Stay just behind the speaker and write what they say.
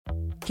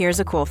Here's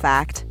a cool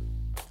fact.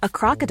 A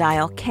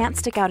crocodile can't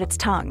stick out its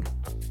tongue.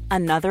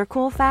 Another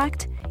cool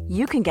fact,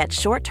 you can get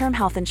short-term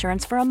health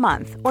insurance for a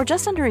month or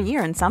just under a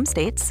year in some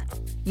states.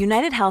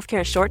 United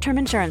Healthcare short-term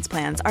insurance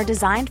plans are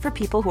designed for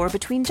people who are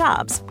between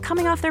jobs,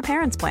 coming off their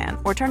parents' plan,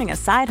 or turning a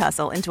side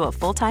hustle into a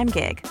full-time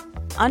gig.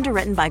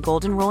 Underwritten by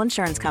Golden Rule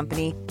Insurance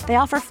Company, they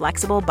offer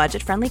flexible,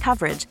 budget-friendly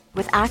coverage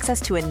with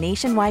access to a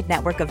nationwide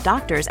network of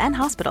doctors and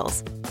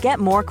hospitals. Get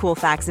more cool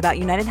facts about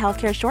United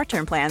Healthcare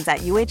short-term plans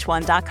at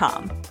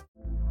uh1.com.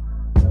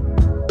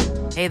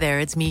 Hey there,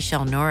 it's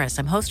Michelle Norris.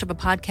 I'm host of a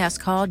podcast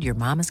called Your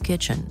Mama's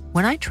Kitchen.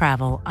 When I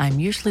travel, I'm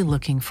usually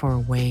looking for a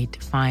way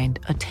to find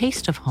a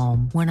taste of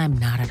home when I'm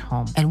not at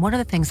home. And one of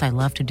the things I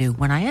love to do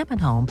when I am at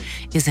home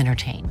is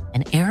entertain.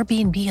 And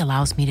Airbnb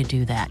allows me to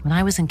do that. When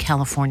I was in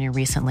California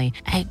recently,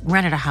 I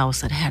rented a house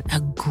that had a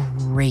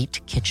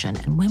great kitchen.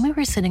 And when we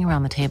were sitting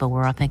around the table, we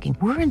were all thinking,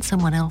 we're in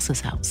someone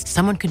else's house.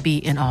 Someone could be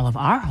in all of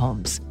our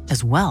homes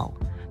as well.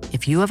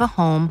 If you have a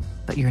home,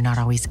 but you're not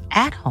always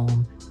at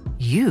home,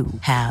 you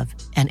have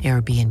an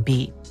Airbnb.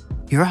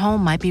 Your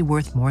home might be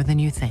worth more than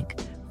you think.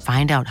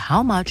 Find out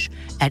how much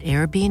at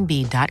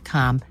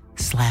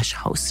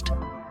airbnb.com/host.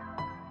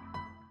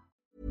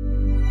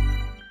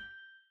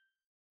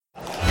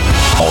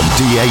 On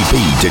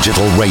DAB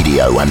Digital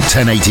Radio and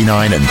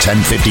 1089 and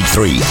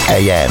 1053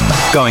 AM.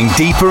 Going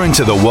deeper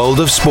into the world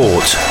of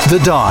sport. The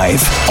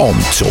Dive on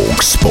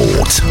Talk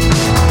Sport.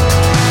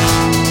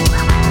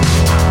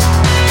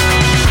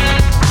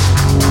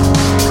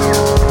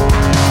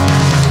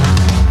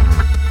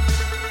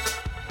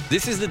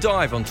 This is The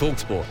Dive on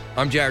TalkSport.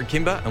 I'm Jared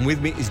Kimber, and with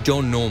me is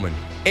John Norman.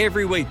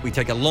 Every week we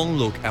take a long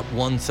look at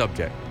one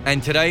subject,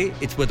 and today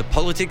it's whether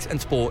politics and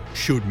sport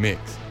should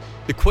mix.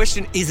 The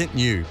question isn't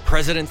new.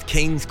 Presidents,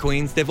 kings,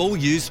 queens, they've all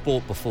used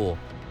sport before.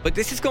 But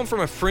this has gone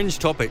from a fringe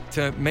topic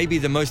to maybe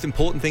the most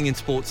important thing in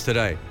sports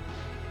today.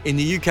 In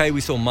the UK,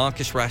 we saw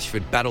Marcus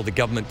Rashford battle the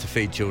government to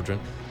feed children,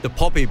 the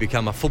poppy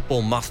become a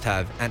football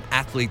must-have, and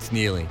athletes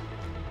kneeling.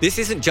 This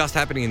isn't just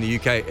happening in the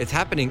UK, it's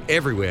happening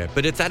everywhere,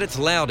 but it's at its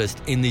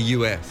loudest in the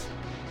US.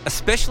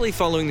 Especially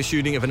following the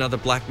shooting of another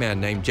black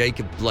man named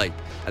Jacob Blake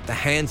at the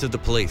hands of the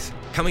police,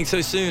 coming so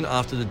soon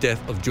after the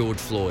death of George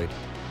Floyd.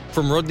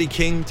 From Rodney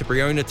King to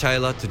Breonna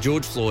Taylor to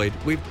George Floyd,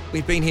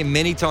 we've been here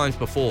many times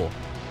before.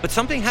 But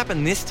something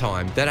happened this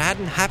time that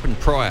hadn't happened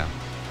prior.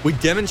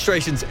 With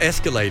demonstrations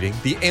escalating,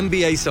 the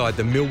NBA side,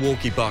 the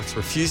Milwaukee Bucks,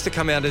 refused to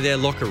come out of their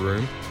locker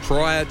room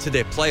prior to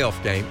their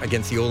playoff game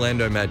against the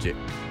Orlando Magic.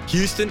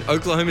 Houston,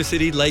 Oklahoma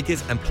City,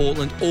 Lakers, and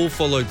Portland all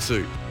followed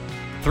suit.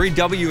 3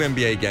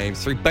 WNBA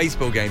games, 3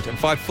 baseball games, and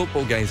 5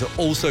 football games are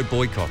also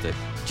boycotted.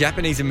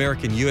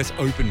 Japanese-American US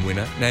Open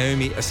winner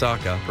Naomi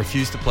Osaka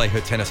refused to play her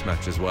tennis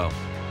match as well.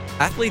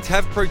 Athletes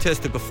have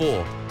protested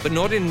before, but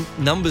not in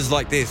numbers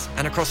like this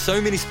and across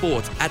so many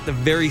sports at the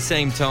very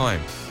same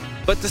time.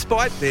 But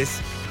despite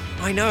this,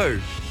 I know,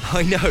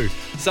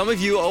 some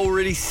of you are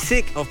already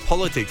sick of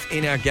politics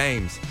in our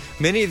games.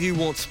 Many of you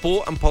want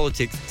sport and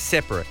politics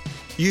separate.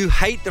 You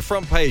hate the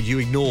front page you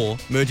ignore,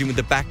 merging with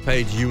the back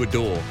page you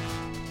adore.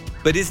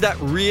 But is that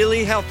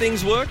really how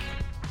things work?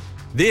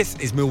 This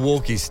is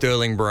Milwaukee's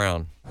Sterling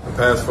Brown. The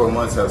past 4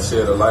 months have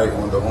shed a light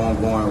on the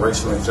ongoing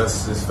racial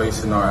injustices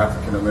facing our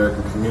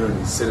African-American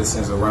community.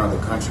 Citizens around the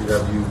country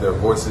have used their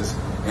voices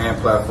and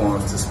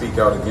platforms to speak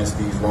out against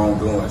these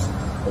wrongdoings.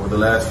 Over the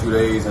last few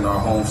days in our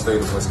home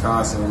state of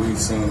Wisconsin, we've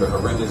seen the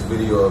horrendous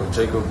video of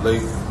Jacob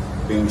Blake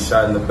being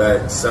shot in the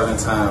back 7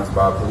 times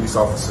by a police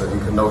officer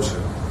in Kenosha,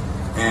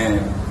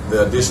 and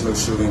the additional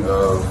shooting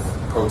of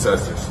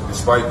protesters.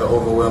 Despite the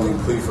overwhelming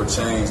plea for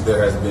change,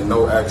 there has been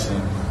no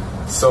action,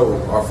 so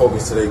our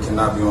focus today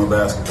cannot be on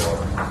basketball.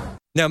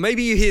 Now,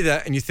 maybe you hear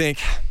that and you think,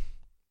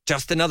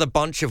 just another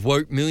bunch of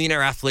woke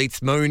millionaire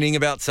athletes moaning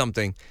about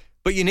something,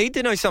 but you need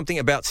to know something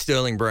about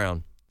Sterling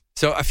Brown.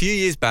 So a few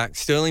years back,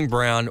 Sterling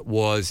Brown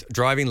was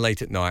driving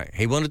late at night.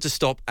 He wanted to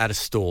stop at a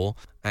store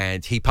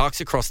and he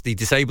parks across the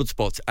disabled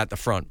spots at the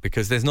front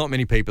because there's not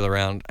many people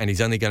around and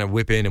he's only going to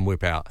whip in and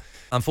whip out.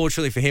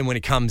 Unfortunately for him, when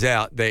he comes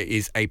out, there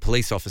is a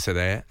police officer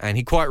there and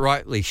he quite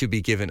rightly should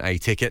be given a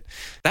ticket.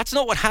 That's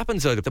not what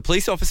happens though. The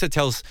police officer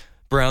tells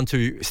Brown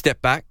to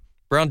step back.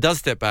 Brown does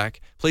step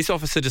back. Police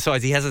officer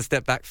decides he hasn't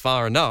stepped back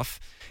far enough,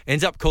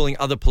 ends up calling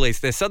other police.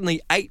 There's suddenly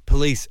 8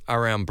 police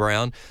around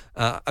Brown.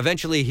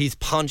 Eventually he's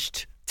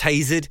punched,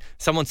 tasered,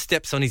 someone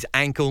steps on his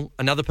ankle,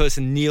 another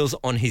person kneels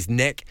on his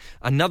neck,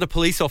 another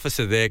police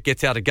officer there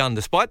gets out a gun,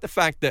 despite the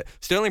fact that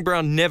Sterling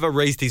Brown never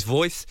raised his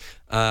voice,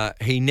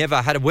 he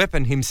never had a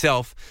weapon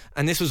himself,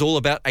 and this was all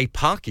about a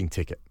parking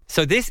ticket.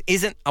 So this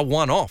isn't a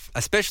one-off,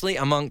 especially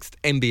amongst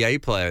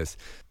NBA players.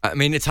 I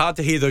mean, it's hard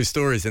to hear those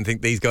stories and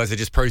think these guys are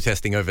just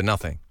protesting over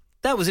nothing.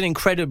 That was an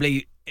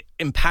incredibly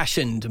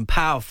impassioned and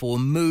powerful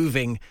and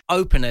moving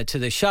opener to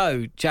the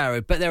show,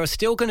 Jared. But there are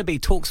still going to be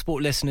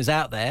TalkSport listeners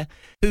out there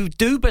who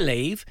do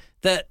believe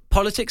that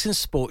politics and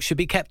sport should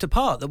be kept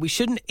apart, that we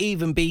shouldn't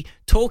even be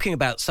talking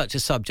about such a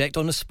subject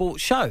on a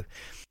sports show.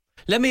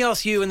 Let me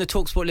ask you and the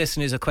TalkSport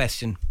listeners a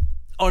question.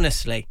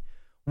 Honestly,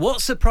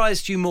 what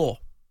surprised you more?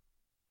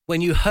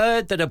 When you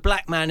heard that a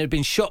black man had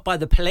been shot by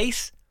the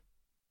police,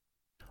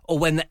 or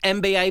when the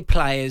NBA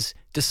players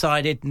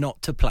decided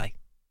not to play?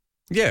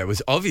 Yeah, it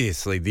was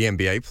obviously the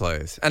NBA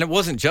players. And it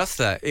wasn't just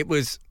that. It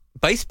was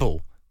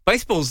baseball.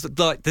 Baseball's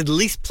like the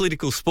least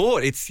political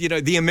sport. It's,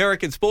 the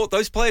American sport.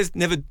 Those players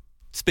never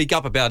speak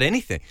up about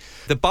anything.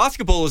 The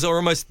basketballers are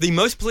almost the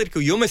most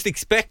political. You almost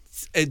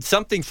expect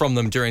something from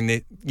them during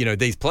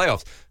these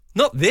playoffs.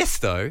 Not this,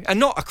 though,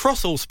 and not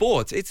across all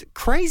sports. It's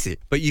crazy.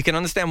 But you can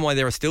understand why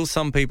there are still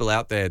some people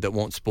out there that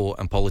want sport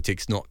and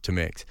politics not to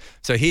mix.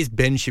 So here's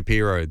Ben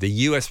Shapiro, the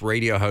US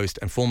radio host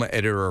and former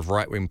editor of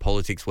right-wing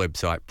politics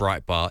website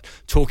Breitbart,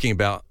 talking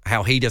about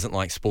how he doesn't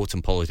like sports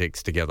and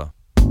politics together.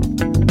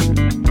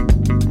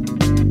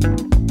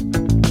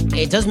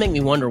 It does make me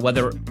wonder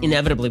whether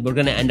inevitably we're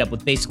going to end up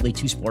with basically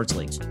two sports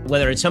leagues.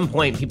 Whether at some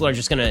point people are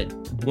just going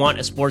to want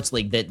a sports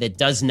league that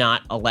does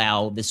not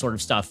allow this sort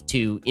of stuff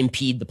to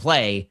impede the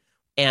play.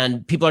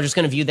 And people are just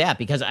going to view that,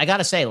 because I got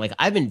to say,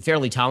 I've been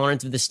fairly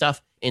tolerant of this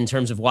stuff in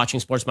terms of watching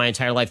sports my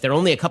entire life. There are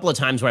only a couple of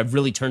times where I've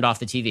really turned off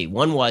the TV.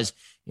 One was,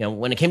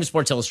 when it came to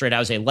Sports Illustrated, I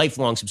was a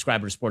lifelong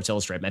subscriber to Sports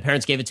Illustrated. My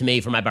parents gave it to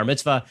me for my bar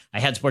mitzvah. I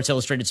had Sports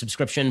Illustrated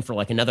subscription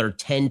for another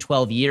 10,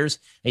 12 years.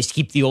 I used to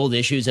keep the old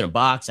issues in a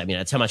box. I mean,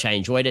 that's how much I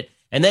enjoyed it.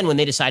 And then when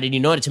they decided,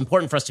 it's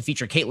important for us to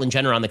feature Caitlyn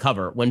Jenner on the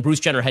cover, when Bruce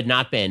Jenner had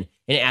not been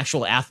an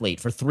actual athlete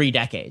for 3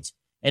 decades.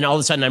 And all of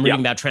a sudden I'm reading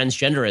about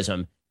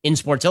transgenderism in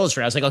Sports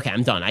Illustrated. I was like, okay,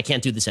 I'm done. I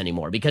can't do this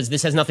anymore because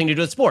this has nothing to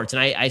do with sports.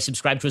 And I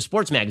subscribe to a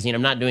sports magazine.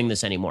 I'm not doing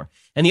this anymore.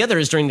 And the other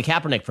is during the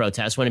Kaepernick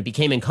protest, when it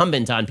became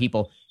incumbent on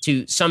people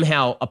to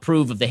somehow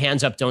approve of the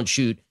hands up, don't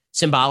shoot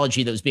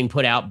symbology that was being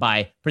put out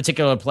by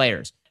particular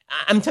players.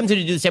 I'm tempted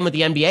to do the same with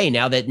the NBA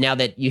now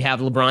that you have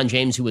LeBron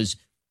James, who was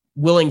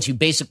willing to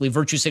basically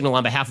virtue signal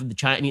on behalf of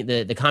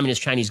the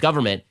communist Chinese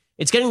government.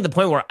 It's getting to the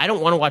point where I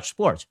don't want to watch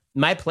sports.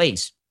 My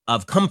place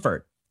of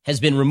comfort has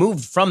been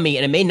removed from me,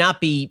 and it may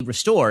not be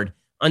restored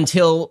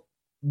until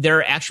there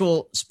are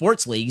actual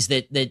sports leagues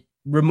that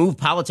remove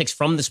politics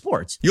from the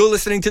sports. You're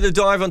listening to The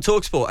Dive on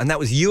TalkSport, and that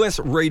was US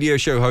radio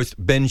show host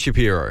Ben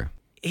Shapiro.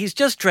 He's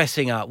just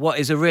dressing up what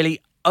is a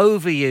really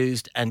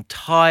overused and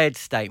tired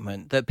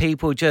statement that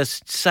people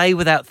just say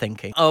without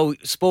thinking. Oh,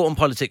 sport and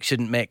politics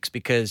shouldn't mix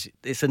because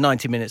it's the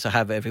 90 minutes I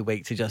have every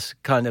week to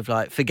just kind of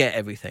forget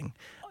everything.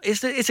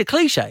 It's a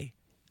cliche,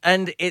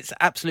 and it's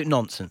absolute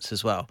nonsense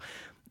as well.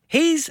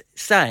 He's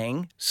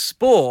saying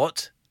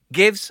sport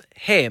gives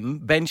him,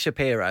 Ben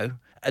Shapiro,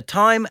 a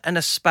time and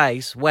a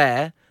space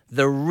where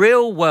the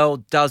real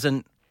world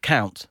doesn't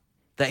count,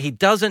 that he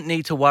doesn't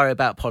need to worry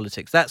about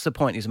politics. That's the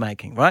point he's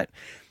making, right?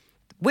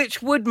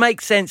 Which would make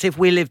sense if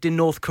we lived in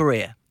North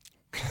Korea.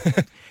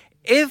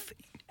 If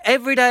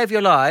every day of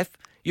your life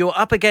you're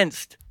up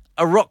against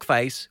a rock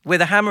face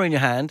with a hammer in your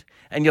hand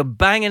and you're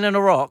banging on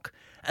a rock,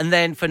 and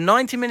then for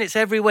 90 minutes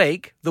every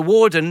week, the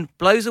warden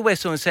blows a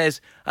whistle and says,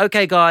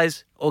 okay,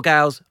 guys or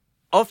gals,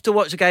 off to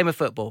watch a game of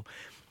football.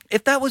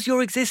 If that was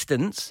your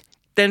existence,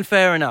 then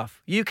fair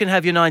enough. You can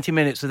have your 90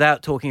 minutes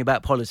without talking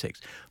about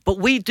politics. But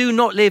we do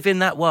not live in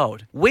that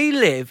world. We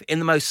live in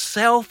the most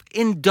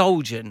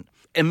self-indulgent,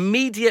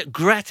 immediate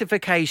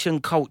gratification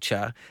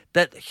culture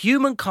that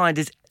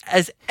humankind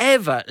has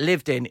ever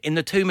lived in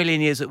the 2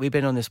 million years that we've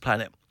been on this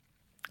planet.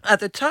 At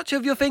the touch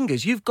of your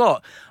fingers, you've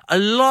got a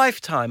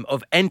lifetime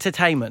of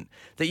entertainment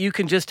that you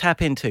can just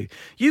tap into.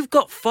 You've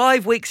got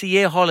 5 weeks a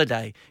year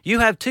holiday. You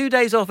have 2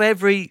 days off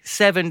every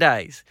 7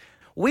 days.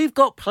 We've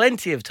got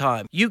plenty of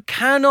time. You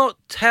cannot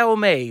tell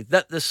me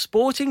that the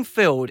sporting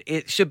field,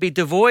 it should be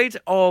devoid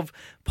of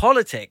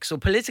politics or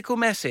political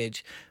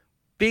message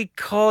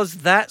because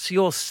that's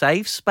your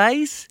safe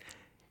space.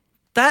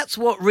 That's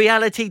what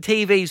reality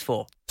TV's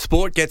for.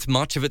 Sport gets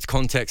much of its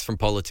context from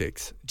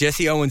politics.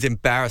 Jesse Owens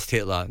embarrassed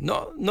Hitler.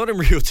 Not in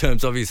real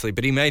terms, obviously,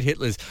 but he made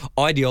Hitler's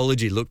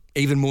ideology look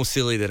even more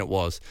silly than it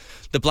was.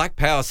 The Black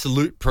Power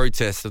salute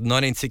protest of the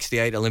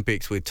 1968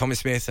 Olympics with Tommy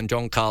Smith and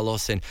John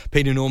Carlos and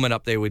Peter Norman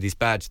up there with his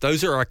badge,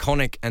 those are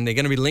iconic and they're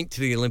going to be linked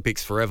to the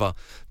Olympics forever.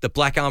 The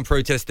Black Arm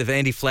protest of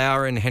Andy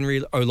Flower and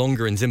Henry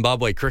Olonga in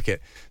Zimbabwe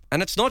cricket.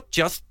 And it's not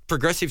just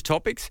progressive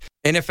topics.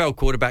 NFL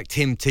quarterback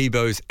Tim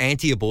Tebow's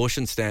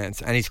anti-abortion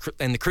stance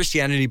and the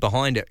Christianity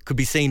behind it could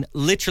be seen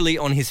literally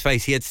on his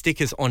face. He had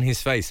stickers on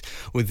his face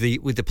with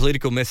the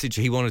political message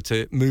he wanted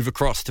to move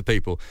across to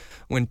people.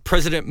 When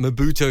President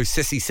Mobutu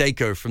Sese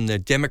Seko from the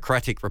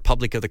Democratic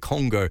Republic of the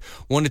Congo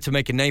wanted to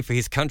make a name for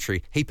his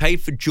country, he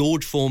paid for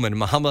George Foreman and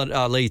Muhammad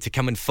Ali to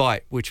come and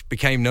fight, which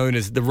became known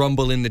as the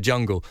Rumble in the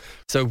Jungle.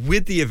 So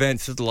with the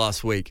events of the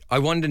last week, I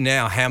wonder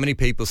now how many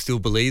people still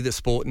believe that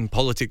sport and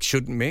politics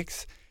shouldn't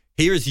mix.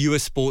 Here is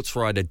US sports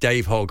writer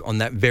Dave Hogg on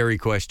that very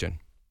question.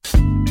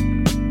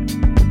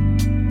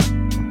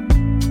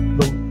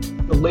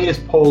 The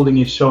latest polling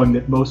is showing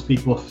that most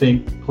people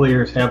think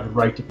players have the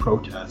right to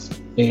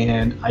protest.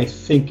 And I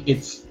think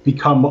it's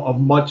become a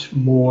much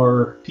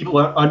more, people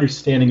are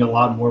understanding a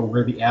lot more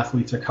where the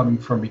athletes are coming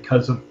from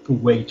because of the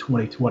way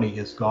 2020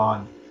 has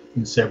gone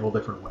in several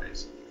different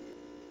ways.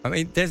 I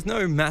mean, there's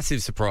no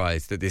massive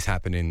surprise that this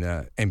happened in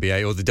the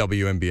NBA or the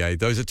WNBA.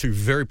 Those are two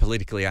very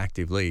politically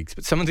active leagues.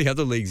 But some of the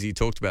other leagues you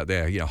talked about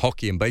there,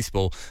 hockey and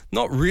baseball,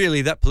 not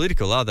really that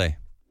political, are they?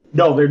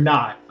 No, they're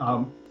not.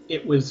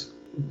 It was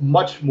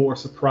much more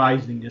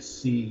surprising to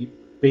see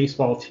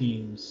baseball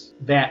teams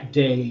that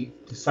day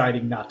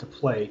deciding not to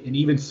play. And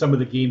even some of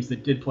the games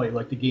that did play,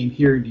 like the game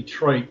here in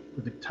Detroit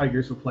where the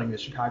Tigers were playing the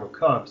Chicago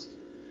Cubs,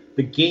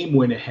 the game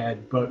went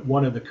ahead, but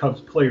one of the Cubs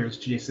players,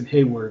 Jason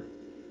Hayward,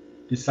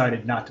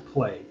 decided not to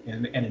play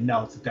and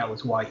announced that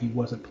was why he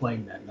wasn't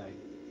playing that night.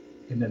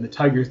 And then the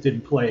Tigers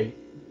didn't play.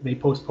 They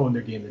postponed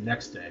their game the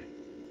next day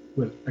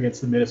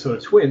against the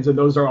Minnesota Twins. And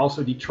those are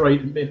also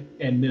Detroit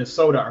and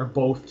Minnesota are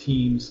both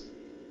teams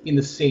in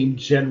the same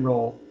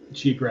general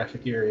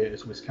geographic area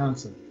as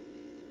Wisconsin.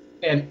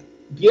 And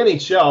the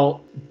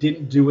NHL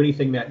didn't do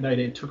anything that night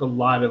and took a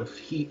lot of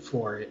heat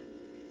for it.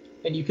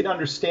 And you can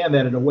understand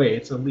that in a way.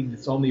 It's a league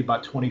that's only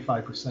about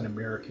 25%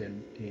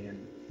 American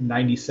and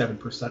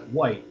 97%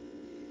 white.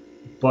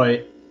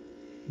 But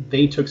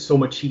they took so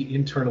much heat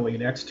internally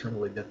and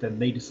externally that then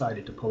they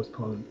decided to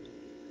postpone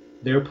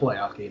their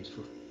playoff games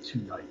for 2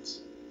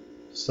 nights.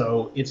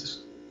 So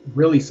it's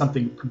really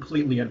something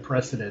completely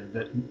unprecedented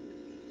that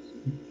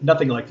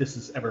nothing like this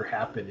has ever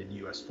happened in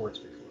U.S. sports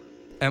before.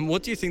 And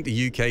what do you think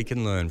the UK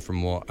can learn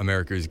from what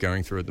America is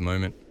going through at the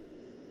moment?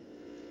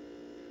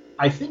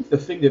 I think the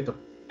thing that the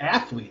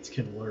athletes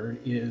can learn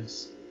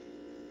is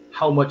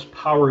how much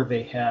power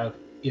they have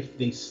if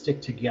they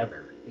stick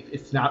together. If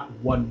it's not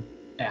one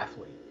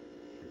athlete.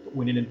 But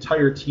when an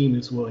entire team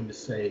is willing to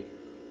say,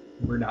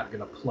 we're not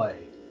going to play,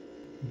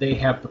 they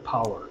have the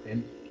power.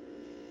 And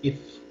if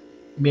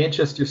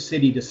Manchester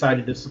City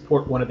decided to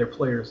support one of their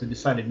players and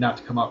decided not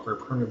to come out for a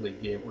Premier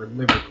League game, or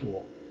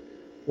Liverpool,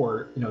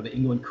 or the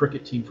England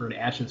cricket team for an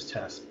Ashes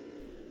test,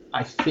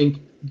 I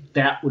think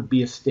that would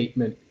be a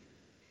statement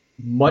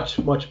much,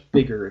 much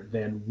bigger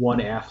than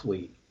one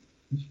athlete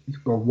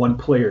or one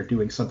player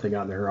doing something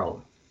on their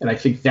own. And I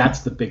think that's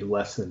the big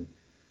lesson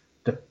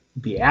that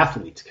the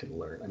athletes can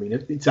learn. I mean,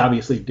 it's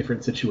obviously a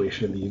different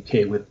situation in the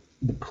UK with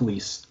the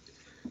police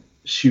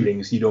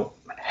shootings. You don't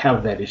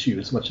have that issue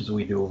as much as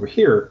we do over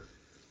here.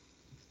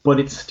 But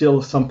it's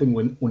still something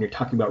when you're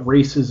talking about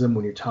racism,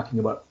 when you're talking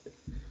about,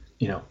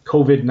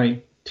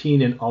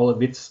 COVID-19 and all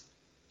of its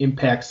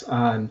impacts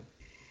on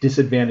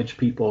disadvantaged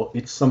people,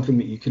 it's something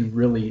that you can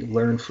really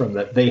learn from,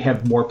 that they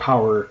have more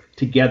power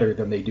together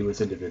than they do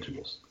as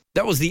individuals.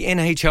 That was the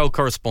NHL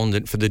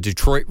correspondent for the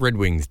Detroit Red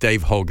Wings,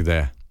 Dave Hogg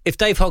there. If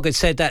Dave Hogg had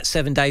said that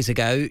 7 days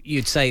ago,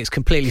 you'd say it's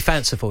completely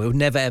fanciful. It would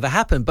never, ever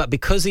happen. But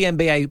because the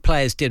NBA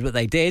players did what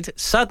they did,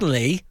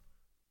 suddenly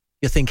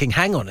you're thinking,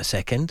 hang on a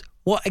second,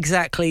 what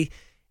exactly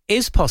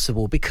is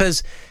possible?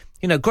 Because,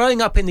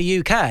 growing up in the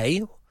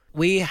UK,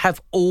 we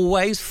have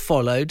always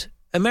followed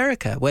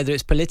America, whether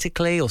it's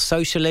politically or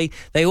socially.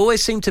 They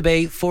always seem to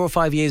be 4 or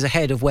 5 years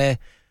ahead of where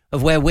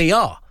we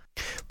are.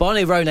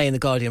 Barney Ronay in The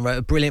Guardian wrote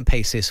a brilliant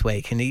piece this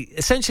week, and he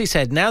essentially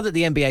said, now that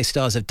the NBA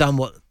stars have done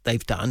what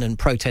they've done and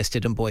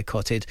protested and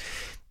boycotted,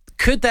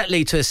 could that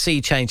lead to a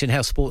sea change in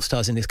how sports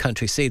stars in this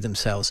country see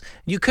themselves?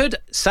 You could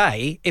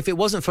say, if it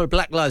wasn't for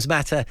Black Lives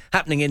Matter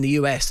happening in the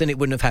US, then it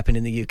wouldn't have happened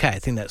in the UK. I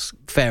think that's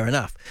fair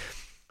enough.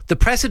 The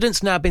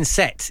precedent's now been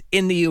set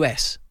in the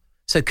US.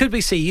 So could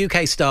we see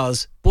UK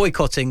stars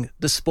boycotting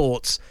the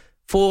sports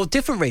for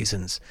different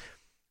reasons?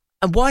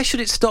 And why should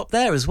it stop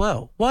there as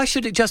well? Why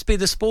should it just be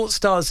the sports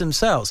stars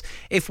themselves?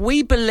 If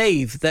we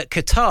believe that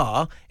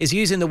Qatar is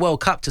using the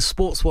World Cup to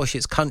sports wash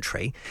its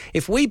country,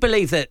 if we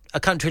believe that a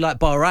country like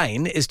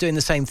Bahrain is doing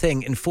the same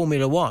thing in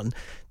Formula One,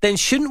 then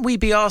shouldn't we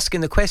be asking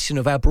the question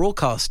of our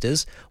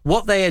broadcasters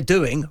what they are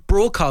doing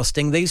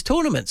broadcasting these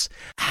tournaments?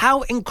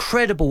 How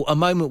incredible a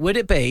moment would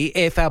it be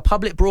if our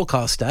public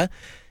broadcaster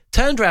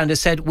turned around and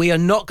said, we are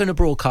not going to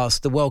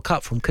broadcast the World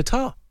Cup from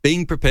Qatar?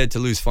 Being prepared to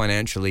lose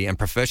financially and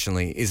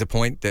professionally is a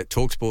point that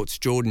TalkSport's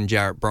Jordan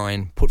Jarrett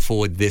Bryan put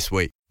forward this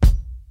week.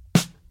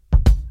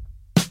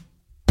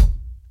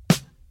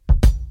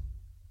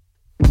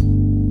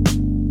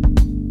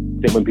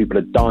 When people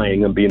are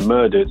dying and being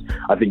murdered,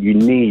 I think you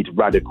need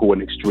radical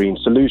and extreme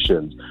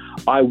solutions.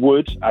 I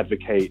would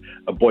advocate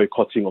a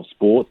boycotting of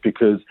sports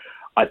because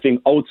I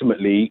think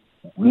ultimately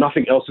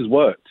nothing else has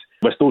worked.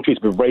 We're still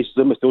treated with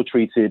racism. We're still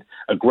treated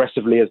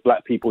aggressively as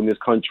black people in this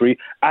country,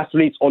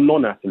 athletes or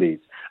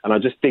non-athletes. And I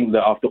just think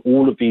that after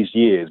all of these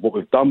years, what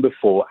we've done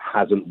before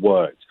hasn't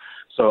worked.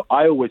 So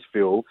I always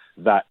feel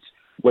that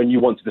when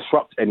you want to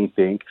disrupt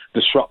anything,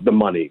 disrupt the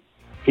money.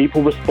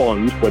 People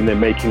respond when they're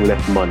making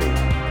less money.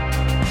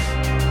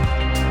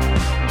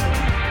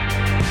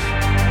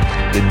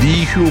 The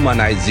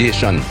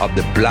dehumanization of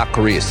the black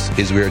race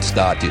is where it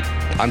started.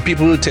 And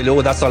people will tell you,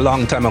 oh, that's a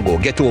long time ago.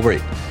 Get over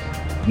it.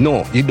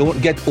 No, you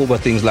don't get over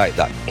things like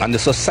that. And the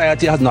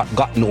society has not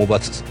gotten over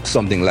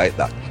something like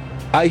that.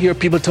 I hear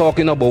people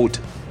talking about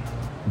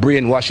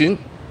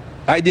brainwashing.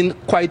 I didn't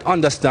quite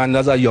understand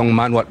as a young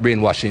man what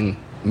brainwashing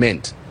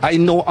meant. I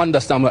now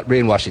understand what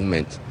brainwashing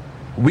meant.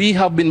 We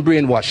have been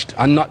brainwashed,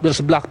 and not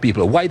just black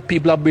people. White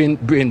people have been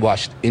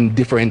brainwashed in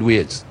different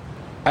ways.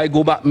 I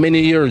go back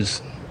many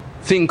years.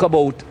 Think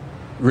about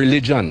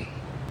religion.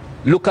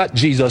 Look at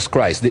Jesus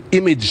Christ, the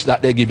image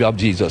that they give you of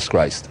Jesus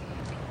Christ.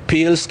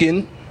 Pale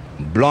skin,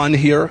 blonde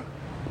hair,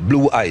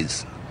 blue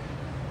eyes.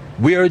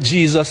 where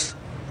Jesus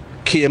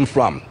came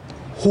from.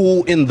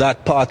 Who in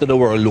that part of the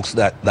world looks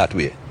that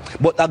way?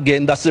 But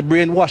again, that's the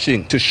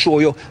brainwashing to show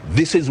you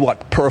this is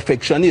what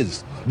perfection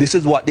is. This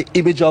is what the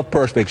image of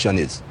perfection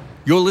is.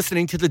 You're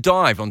listening to The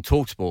Dive on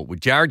TalkSport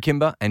with Jared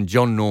Kimber and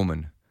John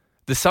Norman.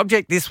 The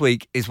subject this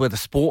week is whether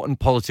sport and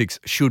politics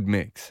should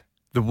mix.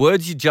 The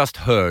words you just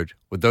heard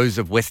were those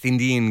of West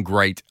Indian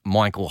great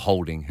Michael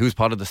Holding, who was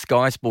part of the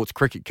Sky Sports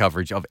cricket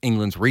coverage of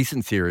England's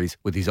recent series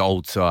with his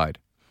old side.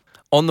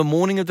 On the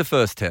morning of the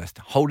first test,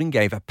 Holding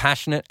gave a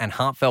passionate and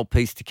heartfelt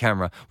piece to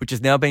camera, which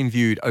has now been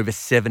viewed over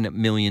 7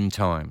 million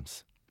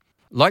times.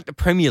 Like the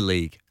Premier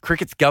League,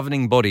 cricket's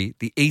governing body,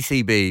 the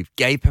ECB,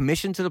 gave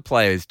permission to the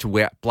players to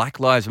wear Black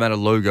Lives Matter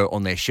logo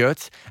on their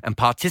shirts and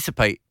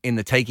participate in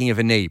the taking of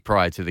a knee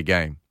prior to the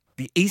game.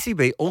 The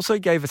ECB also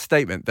gave a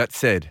statement that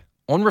said,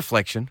 on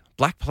reflection,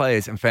 black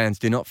players and fans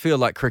do not feel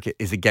like cricket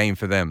is a game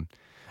for them,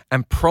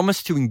 and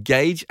promised to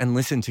engage and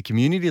listen to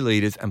community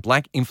leaders and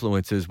black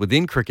influencers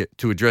within cricket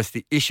to address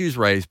the issues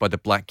raised by the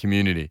black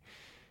community.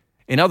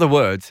 In other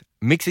words,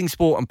 mixing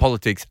sport and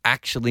politics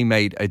actually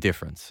made a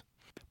difference.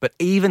 But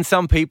even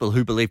some people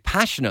who believe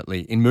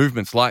passionately in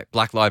movements like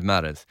Black Lives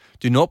Matter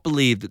do not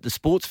believe that the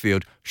sports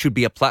field should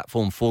be a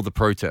platform for the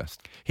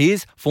protest.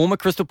 Here's former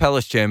Crystal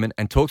Palace chairman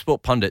and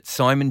TalkSport pundit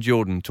Simon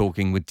Jordan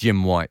talking with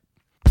Jim White.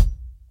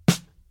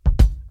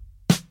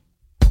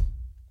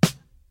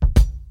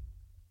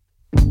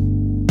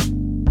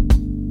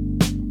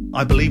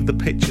 I believe the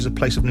pitch is a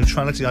place of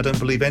neutrality. I don't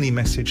believe any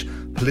message,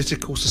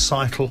 political,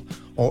 societal,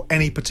 or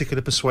any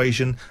particular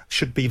persuasion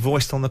should be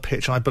voiced on the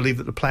pitch. I believe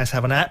that the players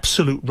have an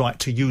absolute right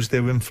to use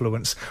their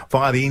influence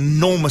via the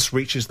enormous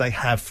reaches they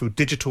have through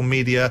digital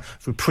media,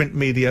 through print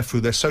media,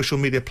 through their social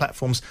media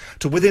platforms,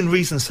 to within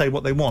reason say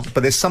what they want.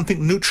 But there's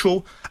something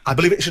neutral. I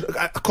believe it should,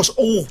 across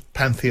all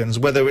pantheons,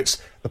 whether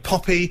it's the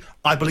poppy,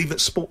 I believe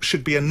that sport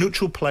should be a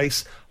neutral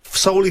place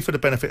solely for the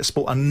benefit of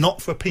sport and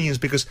not for opinions,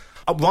 because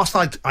whilst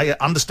I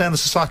understand the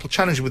societal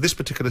challenge with this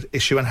particular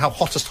issue and how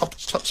hot a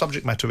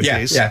subject matter it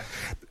is,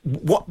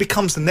 what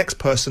becomes the next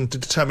person to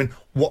determine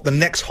what the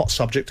next hot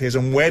subject is,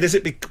 and where do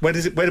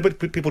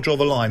people draw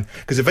the line?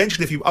 Because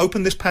eventually, if you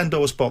open this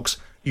Pandora's box,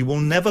 you will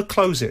never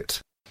close it.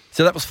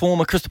 So that was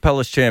former Crystal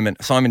Palace chairman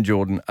Simon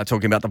Jordan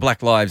talking about the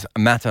Black Lives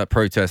Matter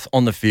protests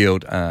on the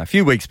field a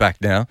few weeks back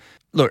now.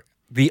 Look,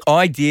 the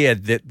idea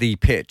that the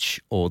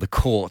pitch or the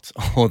court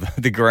or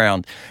the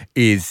ground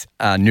is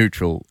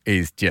neutral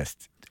is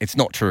just, it's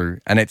not true,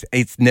 and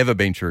it's never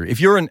been true. If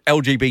you're an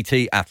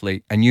LGBT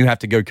athlete and you have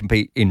to go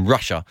compete in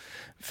Russia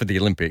for the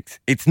Olympics,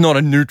 it's not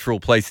a neutral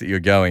place that you're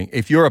going.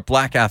 If you're a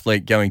black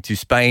athlete going to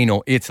Spain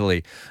or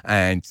Italy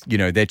and, you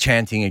know, they're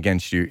chanting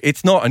against you,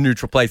 it's not a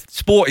neutral place.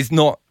 Sport is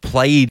not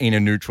played in a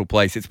neutral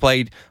place. It's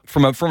played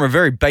from a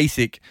very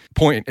basic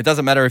point. It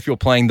doesn't matter if you're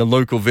playing the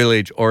local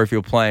village or if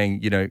you're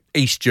playing, you know,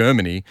 East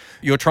Germany.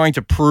 You're trying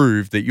to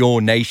prove that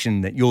your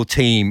nation, that your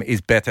team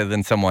is better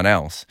than someone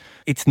else.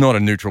 It's not a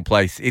neutral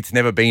place. It's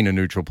never been a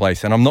neutral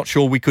place. And I'm not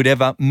sure we could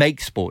ever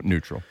make sport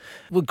neutral.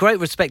 With great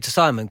respect to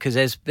Simon, because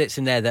there's bits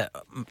in there that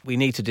we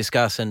need to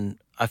discuss and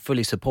I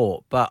fully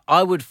support, but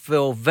I would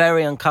feel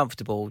very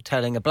uncomfortable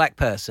telling a black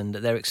person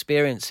that their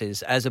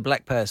experiences as a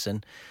black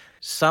person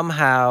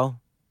somehow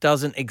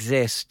doesn't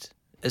exist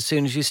as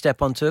soon as you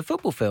step onto a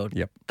football field.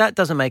 Yep. That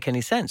doesn't make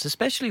any sense,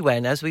 especially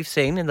when, as we've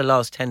seen in the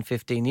last 10,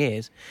 15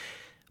 years,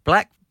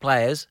 black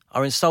players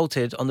are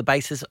insulted on the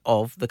basis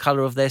of the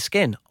colour of their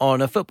skin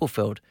on a football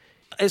field.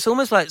 It's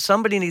almost like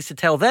somebody needs to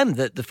tell them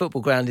that the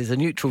football ground is a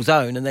neutral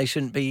zone and they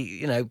shouldn't be,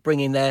 you know,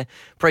 bringing their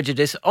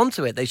prejudice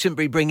onto it. They shouldn't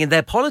be bringing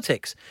their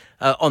politics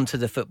onto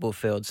the football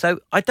field.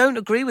 So I don't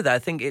agree with that. I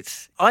think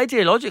it's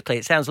ideologically,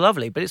 it sounds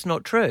lovely, but it's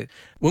not true.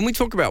 When we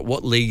talk about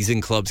what leagues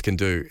and clubs can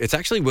do, it's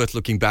actually worth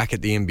looking back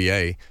at the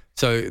NBA.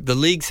 So the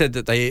league said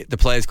that the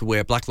players could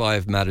wear Black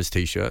Lives Matter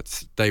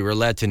T-shirts. They were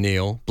allowed to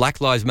kneel.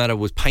 Black Lives Matter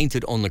was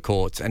painted on the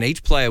courts, and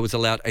each player was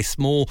allowed a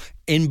small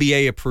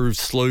NBA-approved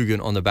slogan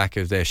on the back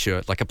of their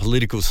shirt, like a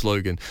political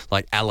slogan,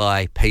 like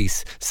ally,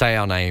 peace, say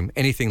our name,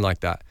 anything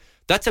like that.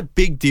 That's a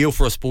big deal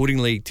for a sporting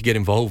league to get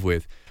involved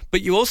with.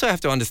 But you also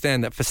have to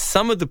understand that for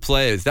some of the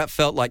players, that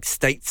felt like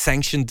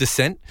state-sanctioned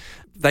dissent.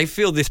 They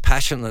feel this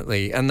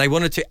passionately and they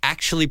wanted to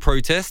actually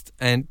protest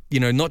and, you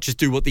know, not just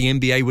do what the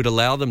NBA would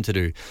allow them to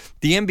do.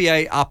 The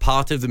NBA are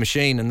part of the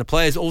machine and the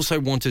players also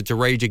wanted to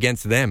rage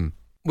against them,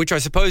 which I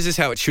suppose is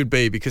how it should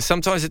be, because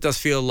sometimes it does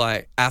feel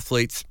like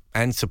athletes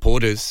and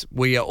supporters,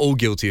 we are all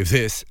guilty of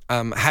this,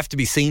 have to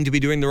be seen to be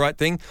doing the right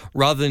thing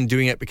rather than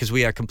doing it because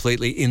we are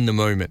completely in the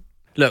moment.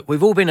 Look,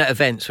 we've all been at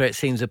events where it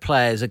seems the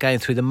players are going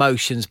through the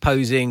motions,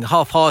 posing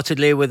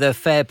half-heartedly with a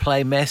fair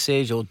play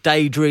message or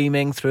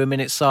daydreaming through a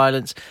minute's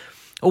silence,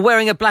 or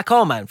wearing a black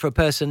armband for a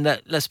person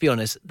that, let's be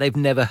honest, they've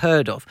never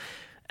heard of.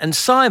 And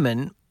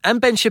Simon and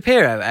Ben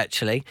Shapiro,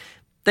 actually,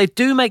 they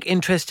do make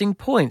interesting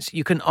points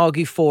you can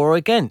argue for or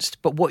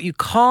against, but what you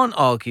can't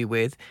argue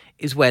with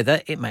is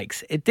whether it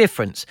makes a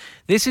difference.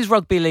 This is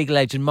rugby league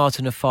legend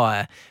Martin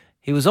Offiah.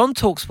 He was on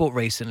TalkSport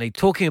recently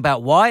talking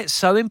about why it's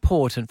so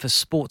important for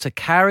sport to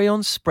carry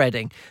on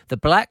spreading the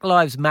Black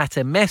Lives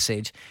Matter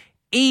message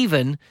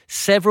even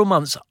several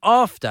months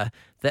after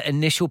the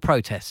initial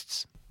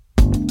protests.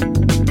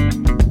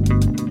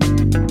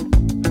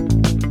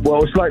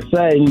 Well, it's like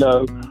saying,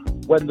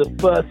 when the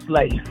first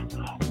slave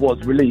was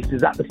released,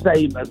 is that the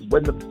same as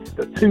when the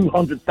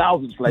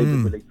 200,000 slaves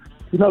were released?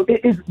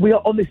 We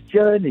are on this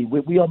journey.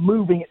 We are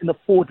moving in a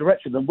forward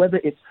direction. And whether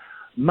it's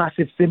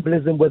massive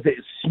symbolism, whether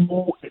it's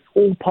small, it's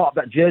all part of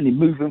that journey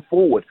moving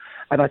forward.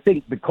 And I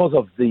think because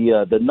of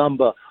the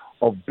number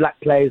of black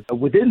players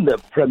within the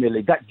Premier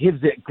League, that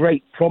gives it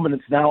great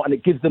prominence now, and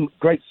it gives them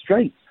great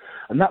strength.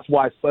 And that's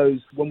why I suppose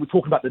when we're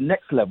talking about the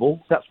next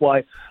level, that's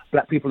why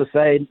black people are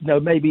saying,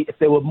 maybe if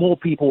there were more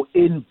people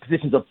in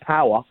positions of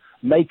power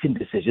making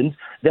decisions,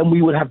 then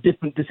we would have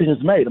different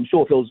decisions made. I'm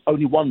sure if there was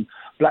only one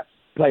black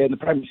player in the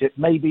Premiership,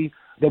 maybe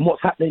then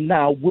what's happening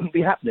now wouldn't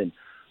be happening.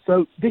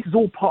 So this is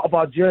all part of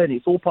our journey.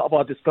 It's all part of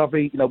our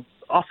discovery.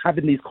 Us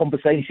having these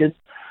conversations,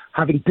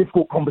 having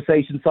difficult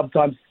conversations,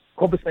 sometimes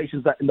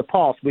conversations that in the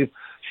past we've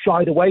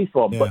shied away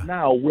from. Yeah. But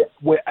now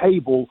we're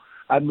able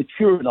and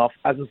mature enough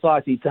as a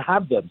society to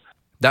have them.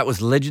 That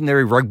was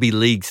legendary rugby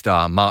league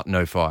star Martin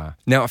O'Fire.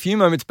 Now, a few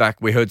moments back,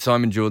 we heard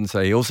Simon Jordan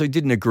say he also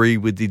didn't agree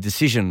with the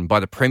decision by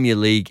the Premier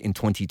League in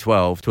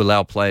 2012 to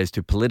allow players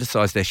to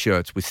politicise their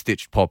shirts with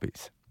stitched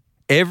poppies.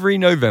 Every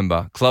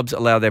November, clubs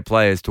allow their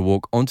players to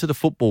walk onto the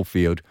football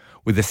field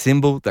with a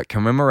symbol that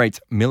commemorates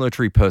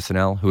military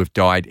personnel who have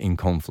died in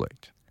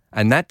conflict.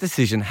 And that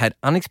decision had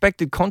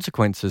unexpected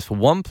consequences for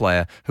one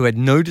player who had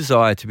no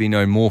desire to be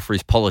known more for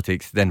his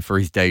politics than for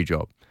his day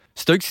job.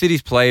 Stoke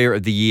City's Player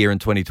of the Year in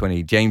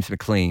 2020, James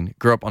McLean,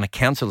 grew up on a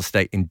council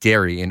estate in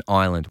Derry in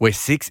Ireland, where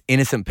 6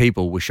 innocent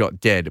people were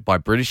shot dead by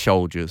British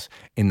soldiers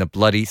in the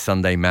Bloody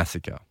Sunday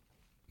Massacre.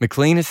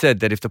 McLean has said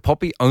that if the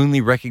poppy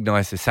only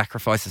recognised the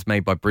sacrifices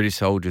made by British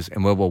soldiers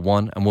in World War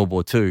I and World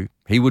War II,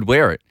 he would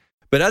wear it.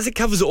 But as it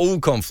covers all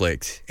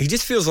conflicts, he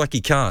just feels like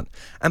he can't.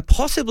 And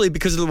possibly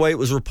because of the way it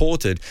was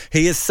reported,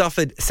 he has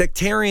suffered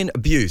sectarian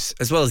abuse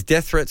as well as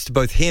death threats to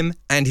both him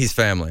and his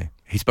family.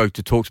 He spoke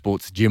to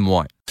TalkSport's Jim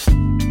White.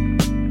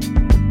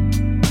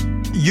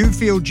 You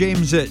feel,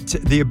 James, that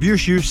the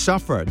abuse you've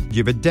suffered,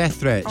 you've had death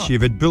threats,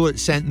 you've had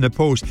bullets sent in the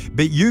post,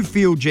 but you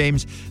feel,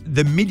 James,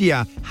 the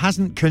media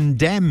hasn't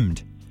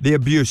condemned the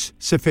abuse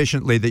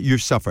sufficiently that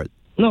you've suffered.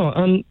 No,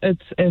 and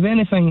it's, if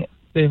anything,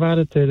 they've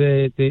added to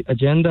the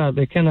agenda.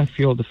 They kind of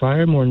fueled the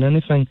fire more than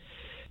anything.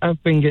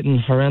 I've been getting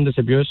horrendous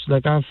abuse.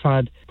 Like, I've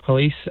had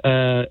police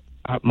at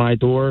my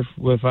door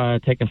with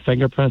taking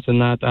fingerprints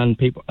and that, and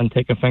people and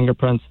taking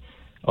fingerprints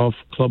of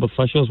club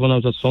officials when I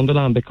was at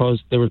Sunderland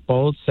because there was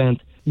balls sent,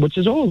 which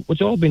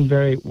all been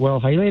very well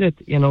highlighted,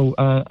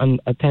 and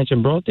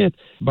attention brought to it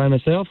by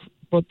myself.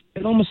 But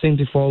it almost seems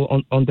to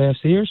fall on deaf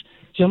ears.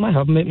 Jim, I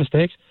haven't made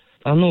mistakes.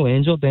 I'm no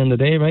angel at the end of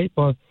the day, right?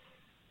 But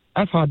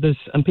I've had this,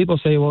 and people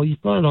say, well,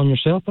 you've brought it on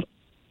yourself. But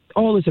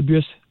all this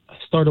abuse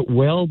started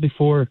well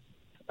before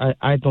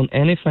I'd done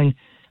anything.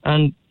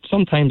 And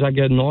sometimes I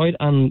get annoyed,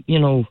 and,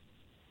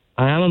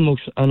 I am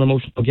an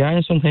emotional guy,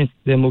 and sometimes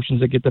the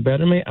emotions that get the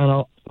better of me,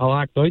 and I'll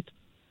act out.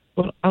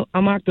 But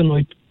I'm acting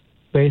out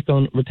based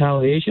on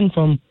retaliation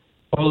from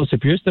all this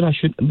abuse that I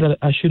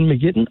shouldn't be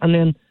getting, and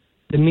then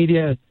the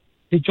media,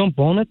 they jump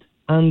on it,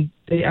 and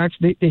they add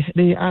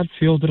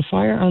fuel to the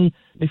fire, and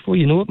before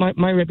you know it,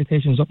 my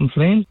reputation's up in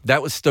flames.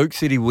 That was Stoke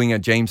City winger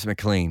James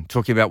McLean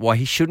talking about why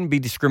he shouldn't be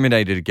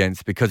discriminated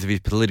against because of his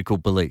political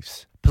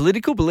beliefs.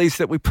 Political beliefs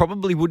that we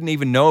probably wouldn't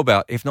even know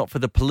about if not for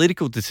the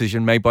political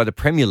decision made by the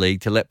Premier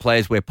League to let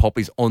players wear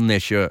poppies on their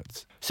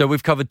shirts. So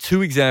we've covered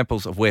 2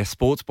 examples of where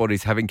sports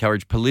bodies have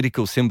encouraged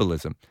political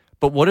symbolism.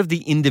 But what of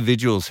the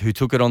individuals who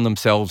took it on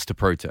themselves to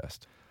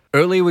protest?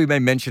 Earlier we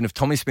made mention of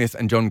Tommy Smith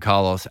and John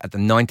Carlos at the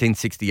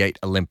 1968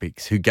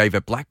 Olympics, who gave a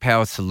Black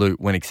Power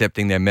salute when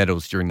accepting their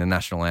medals during the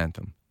national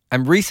anthem.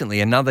 And recently,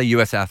 another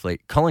US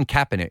athlete, Colin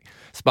Kaepernick,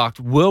 sparked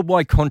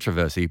worldwide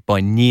controversy by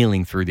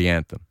kneeling through the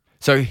anthem.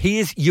 So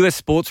here's US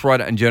sports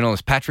writer and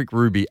journalist Patrick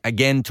Ruby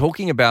again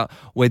talking about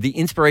where the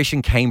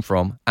inspiration came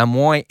from and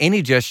why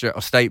any gesture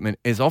or statement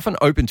is often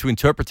open to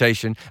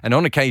interpretation and,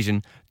 on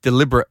occasion,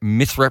 deliberate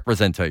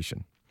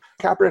misrepresentation.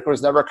 Kaepernick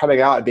was never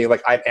coming out and being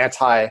like, I'm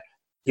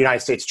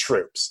anti-United States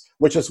troops,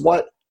 which is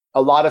what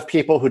a lot of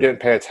people who didn't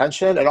pay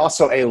attention and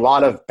also a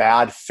lot of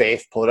bad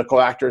faith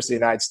political actors in the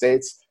United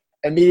States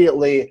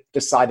immediately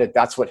decided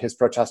that's what his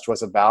protest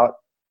was about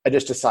and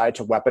just decided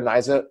to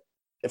weaponize it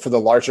for the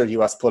larger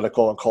U.S.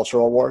 political and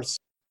cultural wars.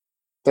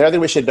 The other thing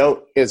we should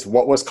note is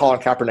what was Colin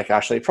Kaepernick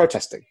actually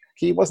protesting?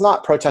 He was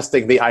not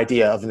protesting the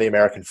idea of the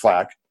American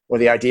flag or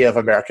the idea of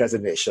America as a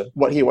nation.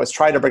 What he was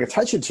trying to bring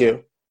attention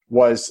to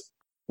was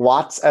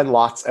lots and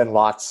lots and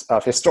lots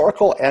of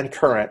historical and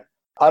current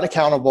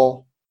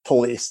unaccountable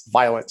police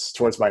violence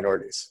towards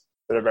minorities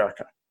in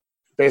America.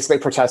 Basically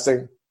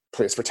protesting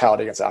police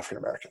brutality against African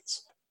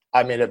Americans.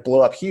 I mean, it blew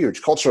up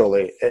huge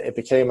culturally. It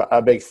became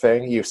a big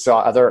thing. You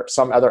saw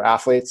some other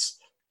athletes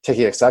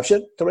taking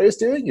exception to what he was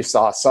doing. You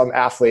saw some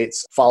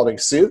athletes following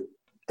suit.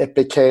 It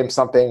became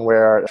something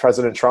where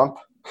President Trump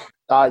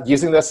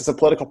using this as a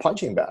political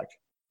punching bag,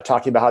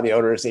 talking about how the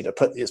owners need to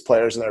put these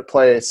players in their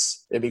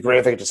place. It'd be great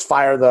if they could just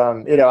fire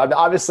them.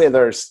 Obviously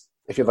there's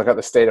if you look at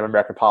the state of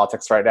American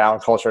politics right now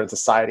and culture and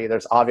society,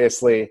 there's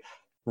obviously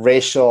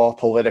racial,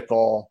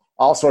 political,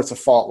 all sorts of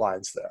fault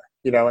lines there.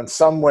 You know, in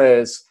some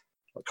ways,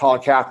 what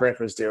Colin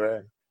Kaepernick was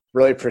doing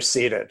really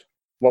preceded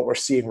what we're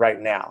seeing right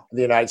now in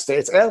the United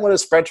States and what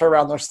has spread to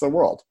around the rest of the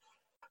world.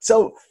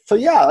 So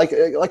yeah, like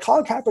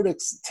Colin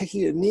Kaepernick's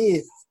taking a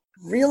knee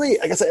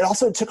really, I guess it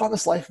also took on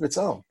this life of its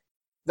own.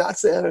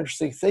 That's the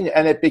interesting thing.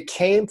 And it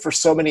became for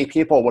so many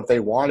people what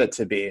they wanted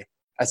to be,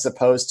 as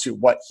opposed to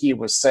what he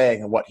was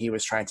saying and what he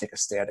was trying to take a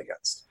stand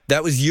against.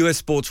 That was US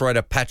sports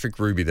writer Patrick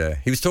Ruby there.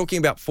 He was talking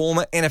about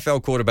former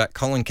NFL quarterback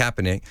Colin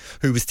Kaepernick,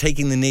 who was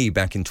taking the knee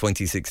back in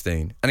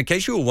 2016. And in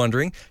case you were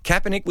wondering,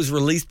 Kaepernick was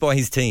released by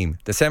his team,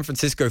 the San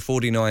Francisco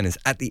 49ers,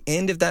 at the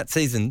end of that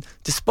season,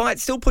 despite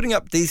still putting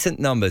up decent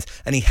numbers,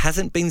 and he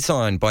hasn't been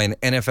signed by an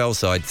NFL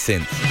side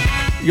since.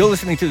 You're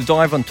listening to The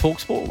Dive on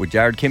TalkSport with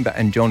Jared Kimber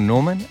and John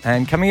Norman.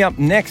 And coming up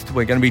next,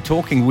 we're going to be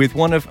talking with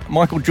one of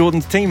Michael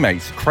Jordan's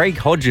teammates, Craig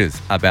Hodges,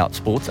 about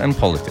sports and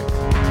politics.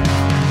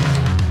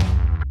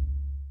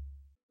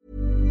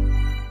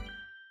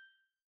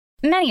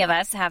 Many of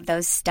us have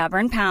those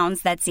stubborn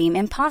pounds that seem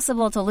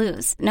impossible to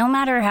lose, no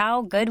matter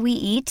how good we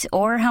eat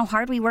or how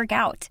hard we work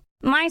out.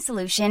 My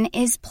solution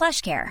is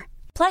PlushCare.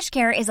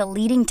 PlushCare is a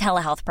leading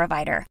telehealth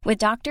provider with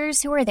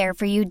doctors who are there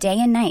for you day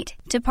and night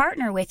to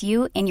partner with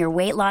you in your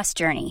weight loss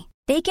journey.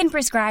 They can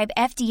prescribe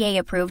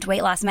FDA-approved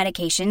weight loss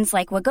medications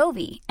like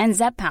Wegovy and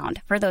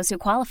Zepbound for those who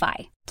qualify.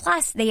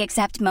 Plus, they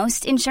accept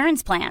most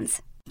insurance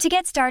plans. To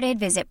get started,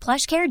 visit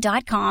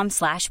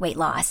plushcare.com/weight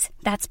loss.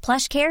 That's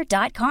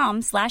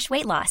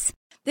plushcare.com/weight loss.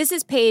 This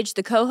is Paige,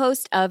 the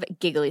co-host of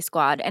Giggly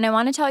Squad, and I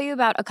want to tell you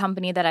about a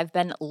company that I've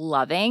been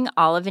loving,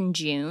 Olive &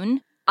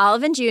 June.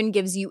 Olive & June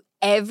gives you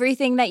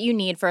everything that you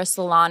need for a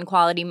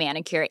salon-quality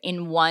manicure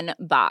in one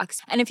box.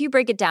 And if you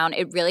break it down,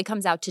 it really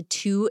comes out to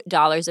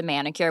 $2 a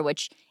manicure,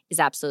 which is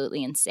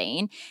absolutely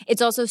insane.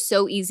 It's also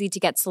so easy to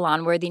get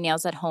salon-worthy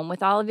nails at home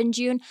with Olive &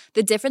 June.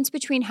 The difference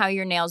between how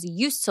your nails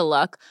used to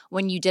look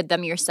when you did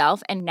them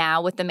yourself and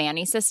now with the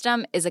Mani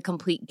system is a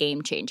complete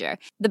game changer.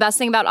 The best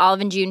thing about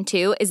Olive & June,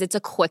 too, is it's a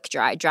quick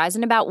dry. Dries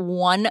in about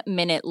 1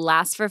 minute,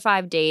 lasts for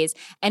 5 days,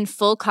 and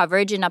full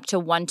coverage in up to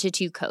 1 to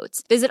 2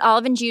 coats. Visit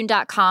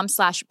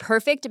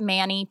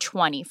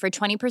oliveandjune.com/perfectmani20 for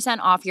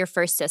 20% off your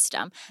first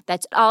system.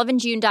 That's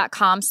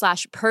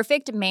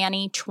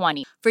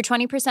oliveandjune.com/perfectmani20 for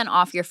 20%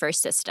 off your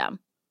first system.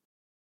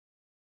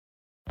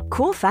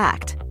 Cool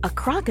fact, a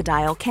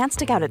crocodile can't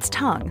stick out its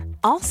tongue.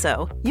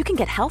 Also, you can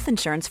get health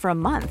insurance for a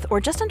month or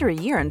just under a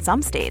year in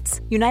some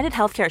states. United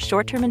Healthcare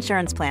short-term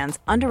insurance plans,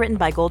 underwritten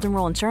by Golden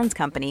Rule Insurance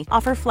Company,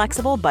 offer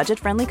flexible,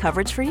 budget-friendly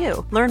coverage for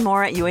you. Learn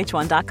more at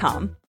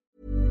uh1.com.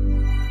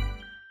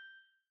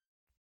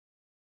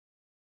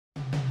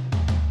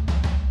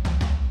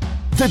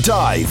 The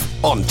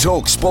Dive on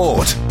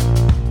TalkSport.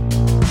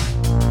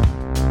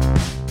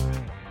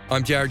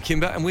 I'm Jared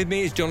Kimber, and with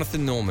me is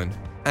Jonathan Norman.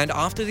 And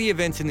after the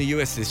events in the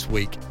US this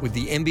week, with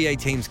the NBA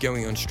teams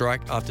going on strike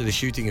after the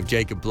shooting of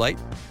Jacob Blake,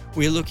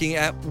 we're looking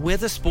at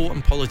whether sport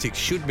and politics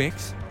should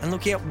mix and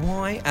looking at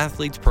why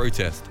athletes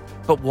protest.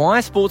 But why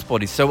are sports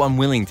bodies so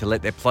unwilling to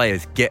let their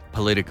players get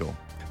political?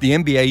 The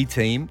NBA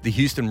team, the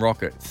Houston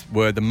Rockets,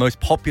 were the most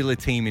popular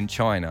team in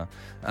China,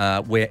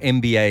 where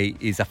NBA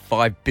is a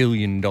 $5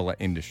 billion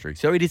industry.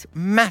 So it is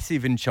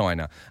massive in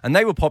China. And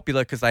they were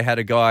popular because they had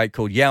a guy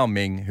called Yao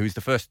Ming, who's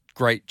the first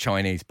great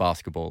Chinese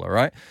basketballer,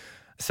 right?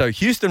 So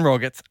Houston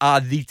Rockets are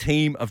the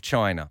team of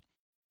China.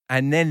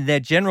 And then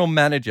their general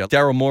manager,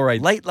 Daryl Morey,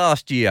 late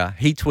last year,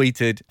 he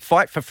tweeted,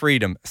 "Fight for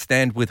freedom,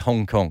 stand with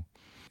Hong Kong."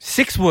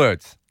 6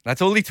 words. That's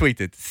all he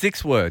tweeted,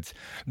 6 words.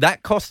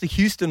 That cost the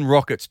Houston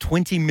Rockets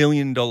 $20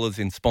 million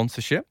in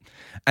sponsorship,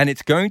 and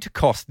it's going to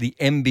cost the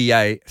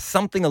NBA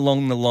something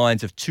along the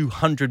lines of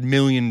 $200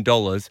 million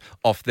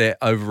off their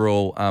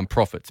overall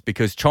profits,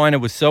 because China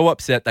was so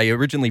upset. They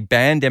originally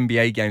banned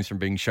NBA games from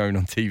being shown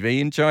on TV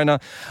in China.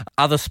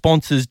 Other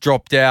sponsors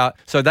dropped out.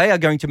 So they are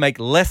going to make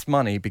less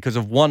money because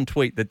of one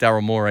tweet that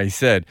Daryl Morey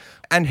said.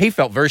 And he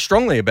felt very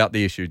strongly about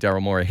the issue,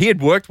 Daryl Morey. He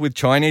had worked with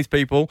Chinese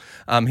people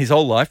his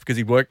whole life because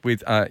he worked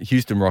with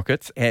Houston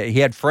Rockets. He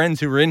had friends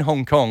who were in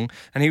Hong Kong,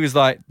 and he was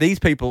like, these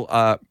people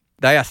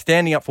they are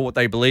standing up for what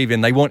they believe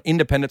in. They want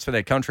independence for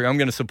their country. I'm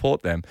going to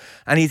support them.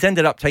 And he's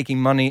ended up taking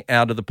money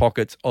out of the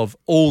pockets of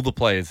all the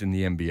players in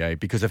the NBA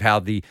because of how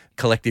the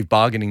collective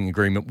bargaining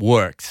agreement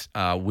works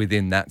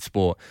within that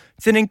sport.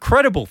 It's an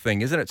incredible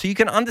thing, isn't it? So you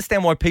can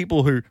understand why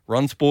people who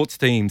run sports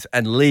teams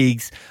and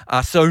leagues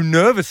are so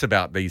nervous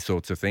about these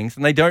sorts of things,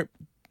 and they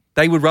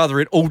would rather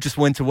it all just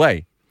went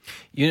away.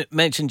 You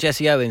mentioned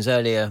Jesse Owens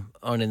earlier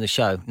on in the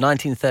show.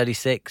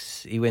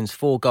 1936, he wins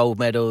 4 gold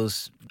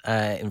medals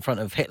in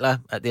front of Hitler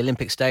at the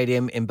Olympic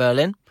Stadium in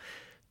Berlin.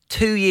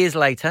 2 years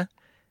later,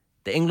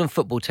 the England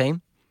football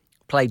team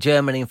play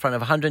Germany in front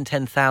of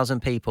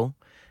 110,000 people,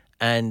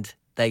 and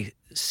they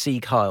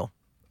Sieg Heil,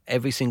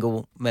 every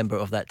single member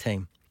of that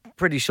team.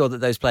 Pretty sure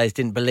that those players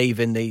didn't believe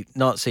in the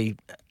Nazi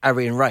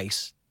Aryan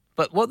race.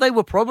 But what they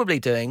were probably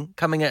doing,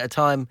 coming at a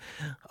time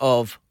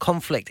of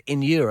conflict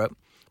in Europe,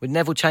 with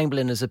Neville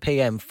Chamberlain as a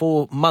PM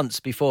 4 months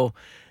before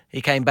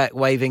He came back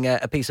waving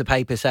a piece of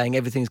paper saying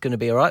everything's going to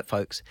be all right,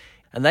 folks.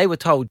 And they were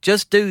told,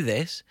 just do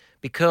this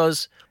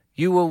because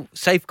you will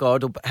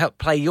safeguard or help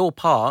play your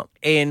part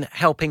in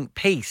helping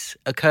peace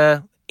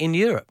occur in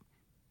Europe.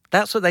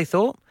 That's what they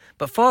thought.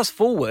 But fast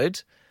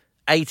forward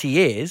 80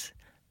 years,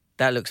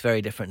 that looks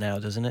very different now,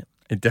 doesn't it?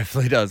 It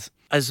definitely does.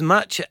 As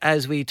much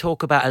as we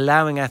talk about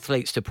allowing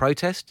athletes to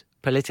protest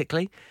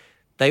politically,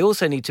 they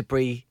also need to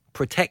be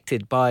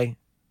protected by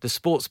the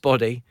sports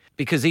body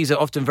because these are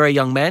often very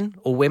young men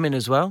or women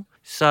as well.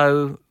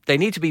 So they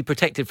need to be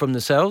protected from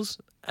themselves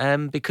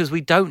because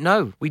we don't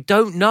know. We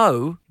don't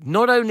know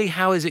not only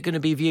how is it going to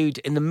be viewed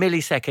in the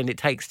millisecond it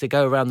takes to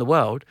go around the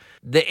world.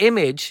 The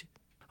image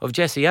of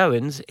Jesse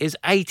Owens is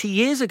 80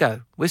 years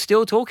ago. We're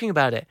still talking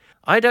about it.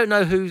 I don't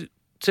know who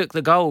took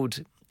the gold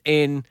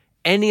in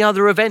any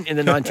other event in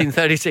the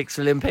 1936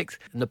 Olympics.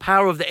 And the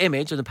power of the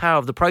image and the power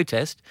of the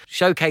protest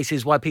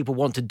showcases why people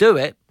want to do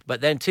it. But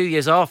then 2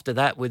 years after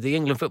that, with the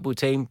England football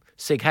team,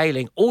 Sig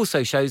Hayling,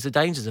 also shows the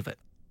dangers of it.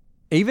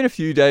 Even a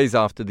few days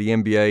after the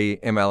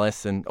NBA,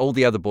 MLS and all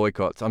the other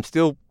boycotts, I'm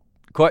still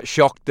quite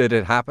shocked that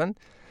it happened.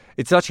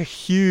 It's such a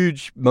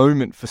huge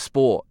moment for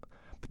sport.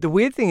 But the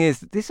weird thing is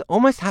that this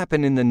almost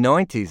happened in the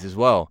 90s as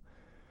well.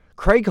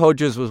 Craig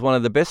Hodges was one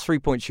of the best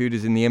three-point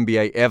shooters in the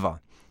NBA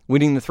ever,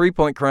 winning the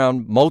three-point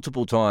crown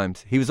multiple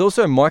times. He was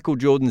also Michael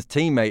Jordan's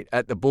teammate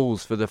at the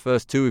Bulls for the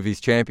first two of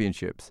his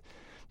championships.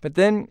 But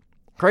then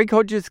Craig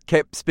Hodges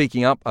kept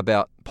speaking up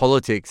about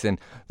politics and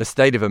the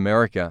state of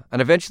America,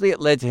 and eventually it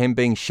led to him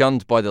being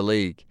shunned by the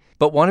league.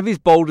 But one of his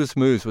boldest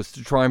moves was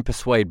to try and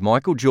persuade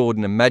Michael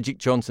Jordan and Magic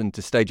Johnson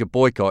to stage a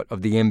boycott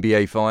of the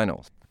NBA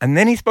Finals. And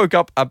then he spoke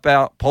up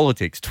about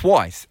politics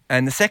twice,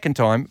 and the second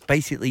time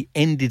basically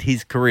ended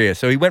his career.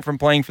 So he went from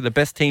playing for the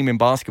best team in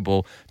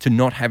basketball to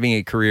not having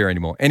a career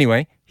anymore.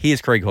 Anyway,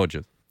 here's Craig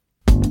Hodges.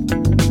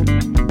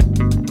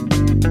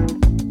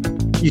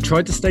 You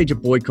tried to stage a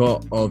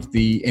boycott of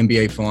the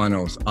NBA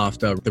Finals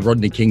after the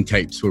Rodney King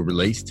tapes were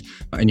released,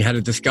 and you had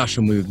a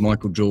discussion with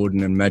Michael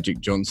Jordan and Magic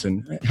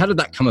Johnson. How did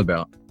that come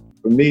about?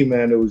 For me,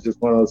 man, it was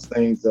just one of those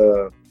things,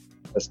 a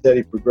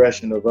steady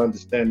progression of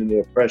understanding the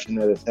oppression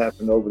that has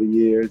happened over the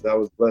years. I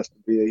was blessed to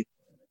be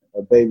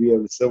a baby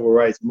of the civil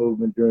rights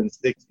movement during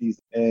the 60s,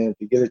 and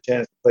to get a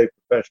chance to play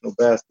professional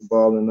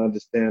basketball and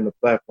understand the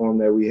platform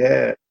that we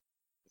had,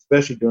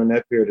 especially during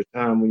that period of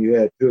time when you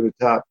had two of the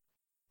top,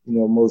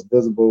 most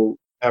visible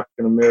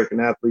African-American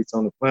athletes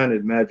on the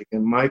planet, Magic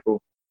and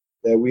Michael,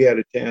 that we had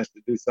a chance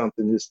to do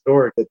something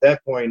historic. At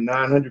that point,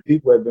 900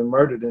 people had been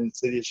murdered in the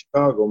city of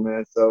Chicago,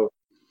 man. So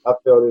I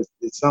felt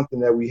it's something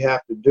that we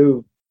have to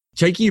do.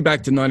 Taking you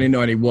back to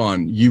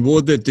 1991, you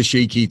wore the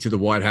dashiki to the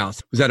White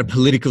House. Was that a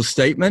political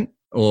statement,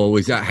 or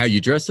was that how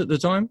you dressed at the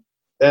time?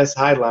 That's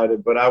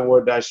highlighted, but I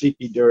wore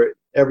dashiki during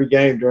every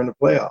game during the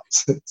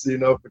playoffs,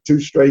 for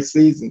 2 straight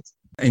seasons.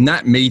 In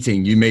that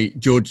meeting, you meet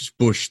George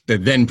Bush, the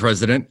then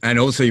president, and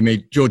also you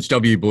meet George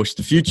W. Bush,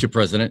 the future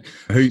president,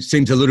 who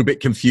seems a little bit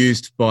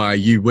confused by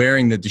you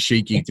wearing the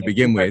dashiki to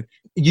begin with.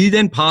 You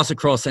then pass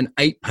across an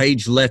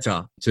 8-page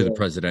letter to the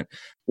president.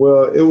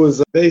 Well, it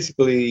was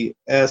basically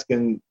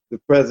asking the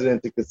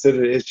president to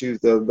consider the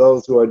issues of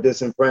those who are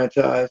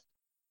disenfranchised,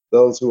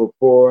 those who are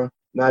poor,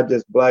 not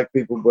just Black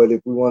people, but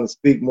if we want to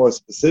speak more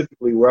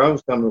specifically where I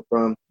was coming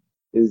from,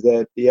 is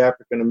that the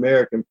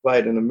African-American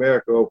plight in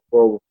America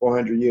for over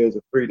 400 years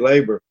of free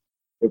labor.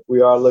 If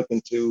we are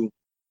looking to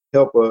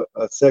help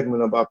a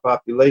segment of our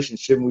population,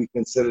 shouldn't we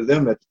consider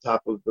them at the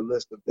top of the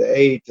list of the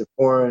aid to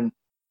foreign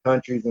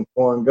countries and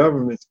foreign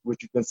governments?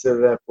 Would you consider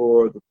that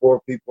for the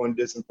poor people and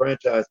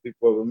disenfranchised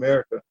people of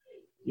America?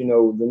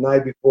 The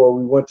night before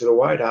we went to the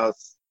White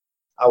House,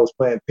 I was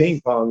playing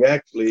ping pong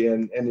actually,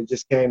 and it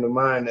just came to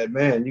mind that,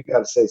 man, you got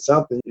to say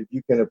something. If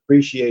you can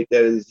appreciate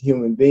that as a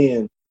human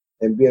being,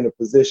 and be in a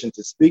position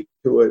to speak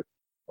to it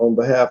on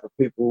behalf of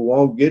people who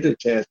won't get a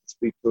chance to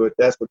speak to it.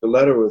 That's what the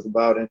letter was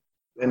about.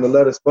 And the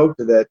letter spoke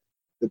to that.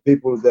 The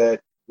people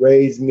that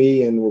raised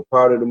me and were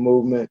part of the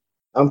movement,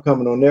 I'm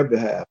coming on their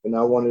behalf. And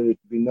I wanted it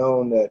to be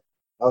known that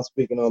I'm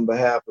speaking on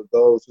behalf of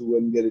those who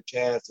wouldn't get a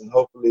chance. And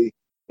hopefully,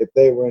 if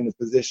they were in the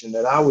position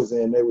that I was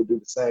in, they would do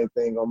the same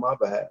thing on my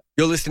behalf.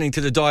 You're listening to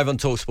The Dive on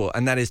TalkSport,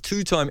 and that is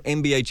 2-time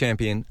NBA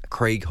champion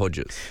Craig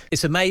Hodges.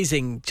 It's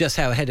amazing just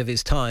how ahead of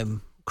his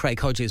time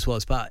Craig Hodges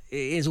was, but it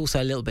is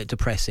also a little bit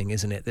depressing,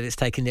 isn't it, that it's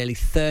taken nearly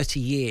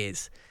 30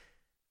 years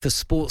for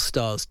sports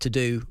stars to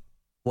do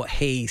what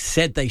he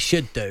said they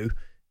should do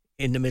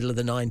in the middle of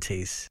the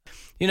 90s.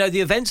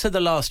 The events of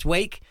the last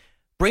week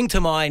bring to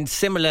mind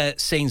similar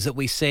scenes that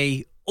we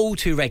see all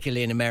too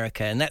regularly in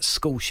America, and that's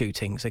school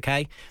shootings,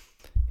 okay?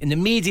 In the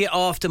immediate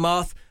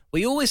aftermath,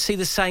 we always see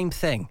the same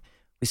thing.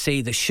 We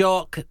see the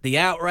shock, the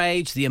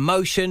outrage, the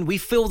emotion. We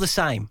feel the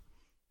same.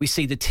 We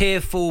see the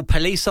tearful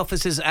police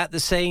officers at the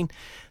scene,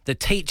 the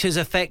teachers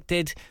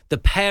affected, the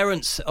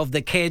parents of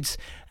the kids,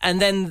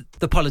 and then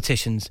the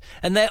politicians.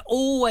 And they're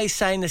always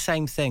saying the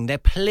same thing. They're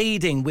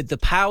pleading with the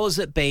powers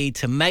that be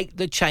to make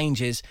the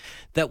changes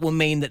that will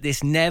mean that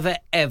this never,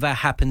 ever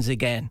happens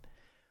again.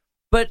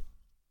 But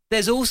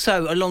there's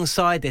also,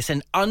 alongside this,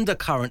 an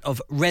undercurrent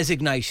of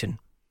resignation.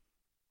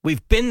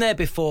 We've been there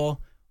before.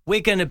 We're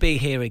going to be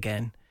here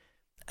again.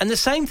 And the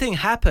same thing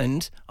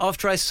happened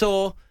after I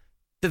saw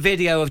the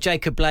video of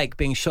Jacob Blake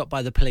being shot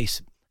by the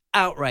police.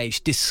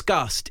 Outrage,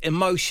 disgust,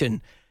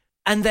 emotion.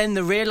 And then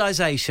the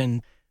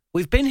realisation,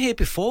 we've been here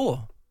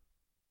before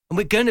and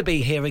we're going to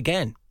be here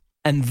again.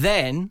 And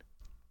then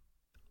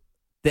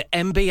the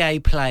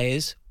NBA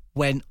players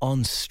went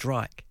on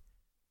strike.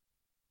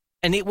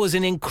 And it was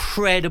an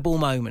incredible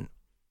moment.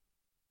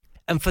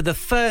 And for the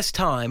first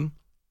time,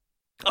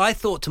 I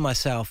thought to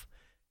myself,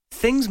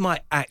 things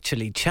might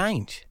actually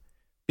change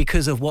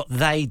because of what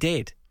they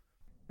did.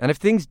 And if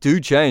things do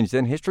change,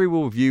 then history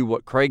will view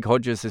what Craig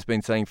Hodges has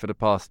been saying for the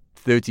past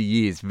 30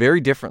 years very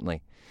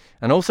differently,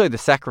 and also the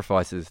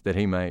sacrifices that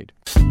he made.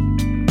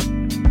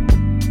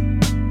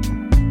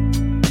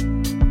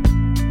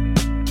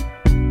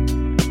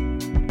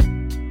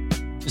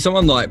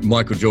 Someone like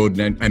Michael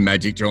Jordan and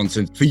Magic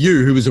Johnson, for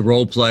you, who was a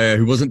role player,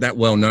 who wasn't that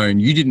well known,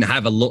 you didn't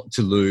have a lot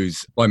to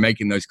lose by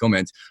making those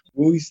comments.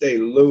 When we say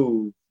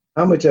lose,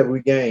 how much have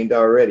we gained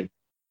already?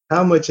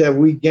 How much have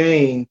we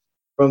gained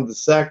from the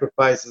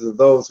sacrifices of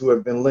those who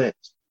have been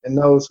lynched and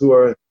those who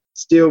are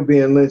still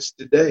being lynched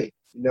today?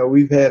 You know,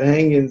 we've had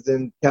hangings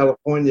in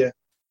California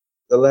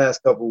the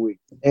last couple of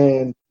weeks,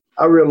 and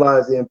I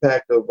realize the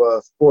impact of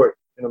sport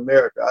in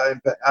America.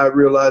 I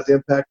realize the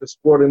impact of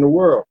sport in the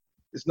world.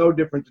 It's no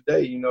different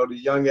today. You know, the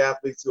young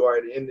athletes who are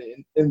in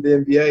the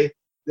NBA,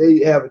 they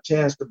have a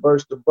chance to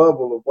burst the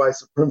bubble of white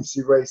supremacy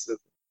racism.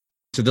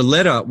 So the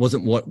letter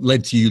wasn't what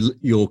led to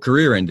your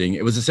career ending.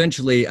 It was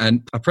essentially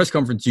a press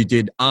conference you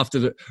did after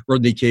the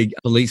Rodney King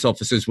police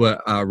officers were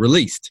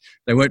released.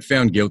 They weren't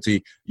found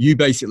guilty. You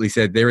basically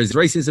said there is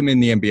racism in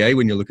the NBA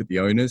when you look at the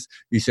owners.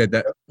 You said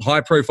that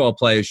high-profile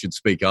players should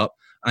speak up.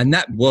 And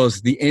that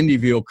was the end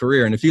of your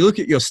career. And if you look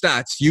at your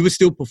stats, you were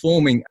still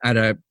performing at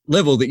a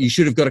level that you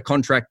should have got a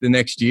contract the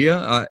next year.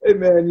 Hey,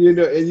 man,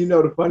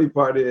 the funny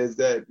part is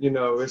that,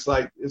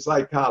 it's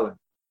like college.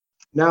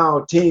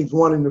 Now teams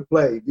wanting to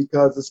play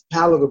because it's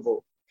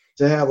palatable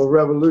to have a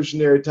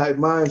revolutionary type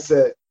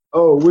mindset.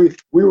 Oh, we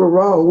were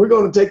wrong. We're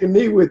going to take a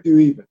knee with you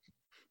even.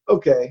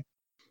 Okay.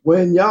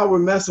 When y'all were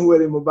messing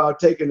with him about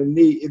taking a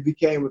knee, it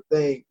became a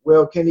thing.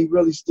 Well, can he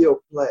really still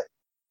play?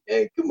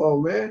 Hey, come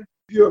on, man.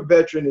 If you're a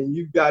veteran and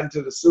you've gotten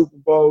to the Super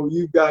Bowl,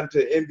 you've gotten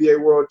to NBA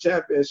World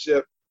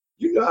Championship,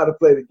 you know how to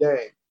play the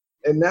game.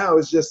 And now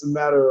it's just a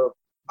matter of,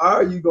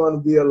 are you going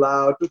to be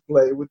allowed to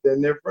play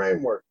within their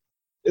framework?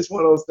 It's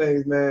one of those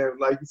things, man,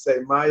 like you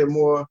say, Maya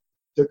Moore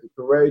took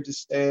a courageous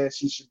stand.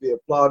 She should be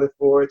applauded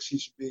for it. She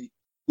should be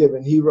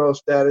given hero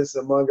status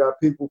among our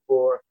people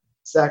for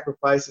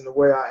sacrificing the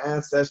way our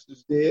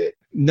ancestors did.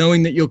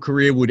 Knowing that your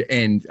career would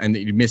end and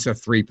that you'd miss a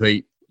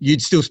three-peat,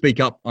 you'd still speak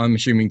up, I'm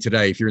assuming,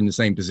 today if you're in the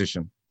same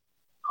position.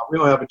 We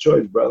don't have a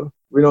choice, brother.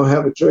 We don't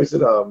have a choice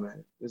at all,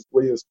 man. It's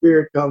where your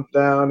spirit comes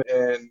down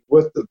and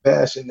what's the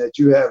passion that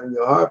you have in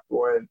your heart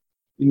for. And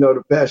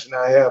the passion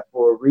I have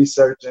for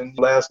researching.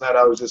 Last night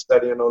I was just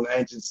studying on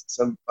ancient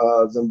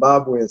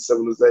Zimbabwean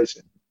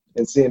civilization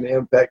and seeing the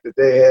impact that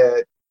they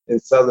had in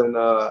Southern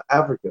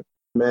Africa.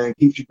 Man,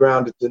 keeps you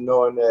grounded to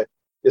knowing that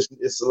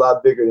it's a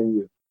lot bigger than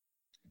you.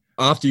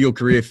 After your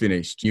career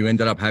finished, you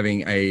ended up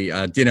having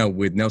a dinner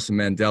with Nelson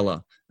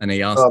Mandela, and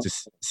he asked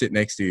to sit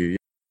next to you.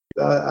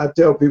 I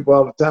tell people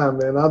all the time,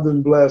 man, I've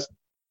been blessed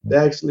to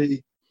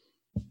actually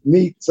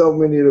meet so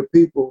many of the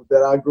people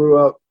that I grew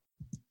up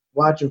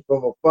watching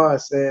from afar,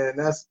 saying,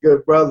 that's a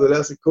good brother,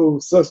 that's a cool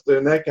sister,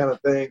 and that kind of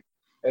thing.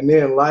 And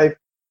then life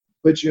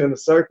puts you in a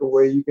circle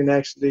where you can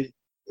actually,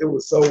 it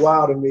was so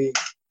wild to me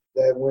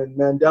that when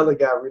Mandela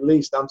got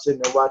released, I'm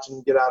sitting there watching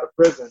him get out of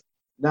prison,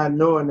 not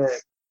knowing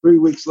that 3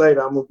 weeks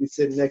later, I'm going to be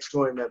sitting next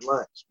to him at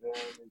lunch, man.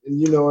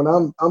 And,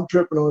 and I'm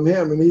tripping on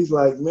him, and he's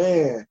like,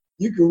 man,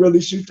 you can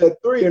really shoot that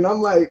three. And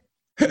I'm like,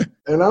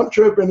 and I'm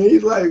tripping, and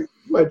he's like,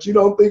 what, you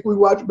don't think we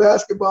watch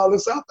basketball in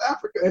South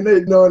Africa? And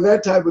and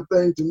that type of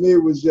thing to me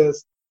was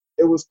just,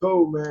 it was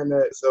cool, man.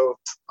 So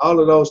all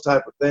of those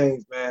type of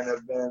things, man,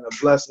 have been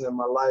a blessing in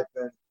my life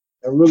and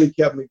really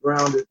kept me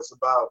grounded. It's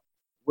about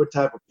what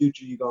type of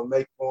future you're going to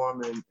make for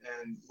them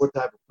and what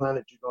type of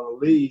planet you're going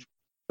to leave.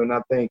 And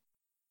I think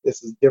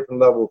this is a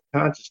different level of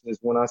consciousness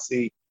when I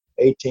see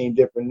 18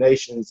 different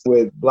nations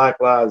with Black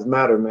Lives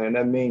Matter, man.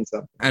 That means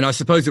something. And I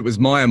suppose it was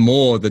Maya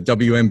Moore, the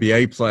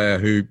WNBA player,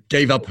 who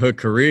gave up her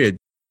career.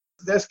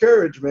 That's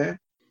courage, man.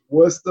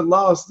 What's the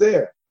loss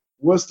there?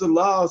 What's the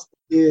loss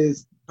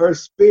is her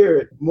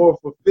spirit more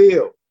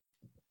fulfilled.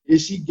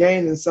 Is she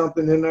gaining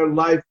something in her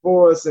life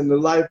force and the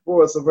life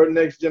force of her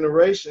next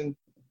generation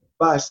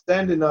by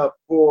standing up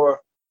for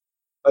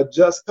a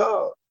just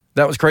cause?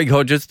 That was Craig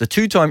Hodges, the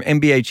two-time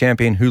NBA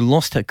champion who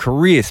lost her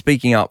career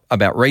speaking up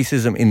about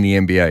racism in the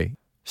NBA.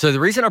 So the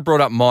reason I brought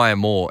up Maya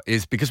Moore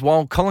is because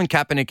while Colin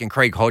Kaepernick and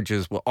Craig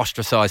Hodges were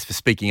ostracized for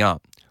speaking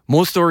up,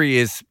 Moore's story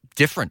is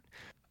different.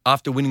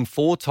 After winning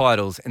 4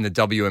 titles in the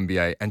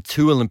WNBA and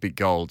 2 Olympic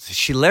golds,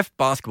 she left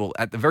basketball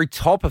at the very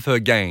top of her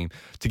game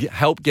to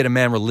help get a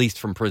man released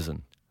from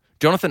prison.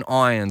 Jonathan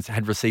Irons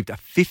had received a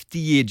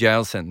 50-year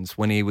jail sentence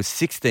when he was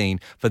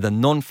 16 for the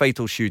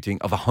non-fatal shooting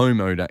of a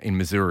homeowner in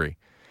Missouri.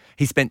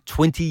 He spent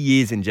 20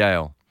 years in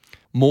jail.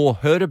 Moore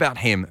heard about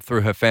him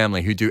through her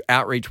family, who do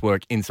outreach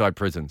work inside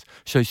prisons.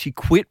 So she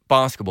quit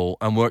basketball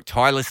and worked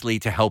tirelessly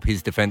to help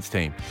his defense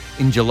team.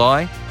 In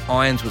July,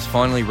 Irons was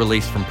finally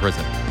released from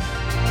prison.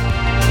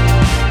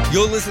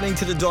 You're listening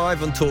to The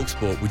Dive on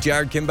TalkSport with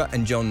Jared Kimber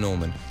and John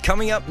Norman.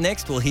 Coming up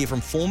next, we'll hear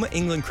from former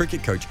England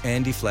cricket coach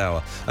Andy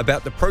Flower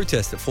about the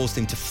protest that forced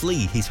him to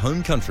flee his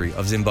home country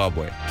of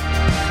Zimbabwe.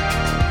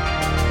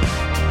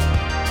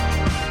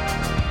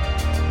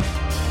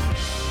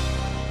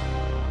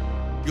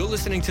 You're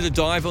listening to The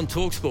Dive on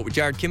TalkSport with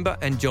Jared Kimber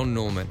and John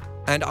Norman.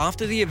 And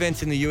after the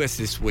events in the US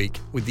this week,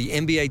 with the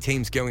NBA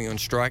teams going on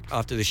strike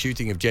after the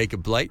shooting of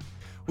Jacob Blake,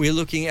 we're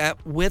looking at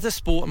whether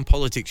sport and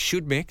politics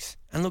should mix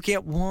and looking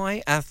at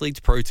why athletes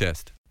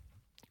protest.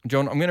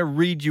 John, I'm going to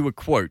read you a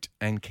quote,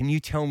 and can you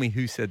tell me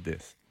who said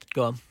this?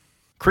 Go on.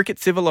 Cricket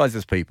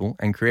civilizes people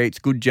and creates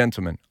good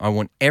gentlemen. I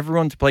want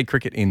everyone to play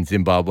cricket in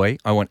Zimbabwe.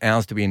 I want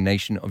ours to be a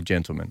nation of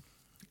gentlemen.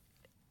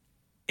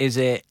 Is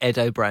it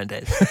Edo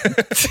Brandes?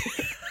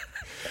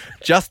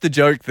 Just a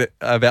joke that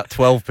about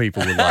 12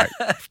 people would like.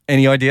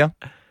 Any idea?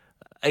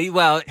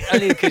 Well,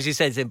 only because you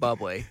said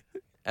Zimbabwe.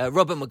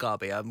 Robert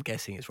Mugabe, I'm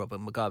guessing it's Robert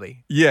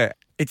Mugabe. Yeah,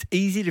 it's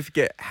easy to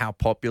forget how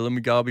popular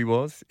Mugabe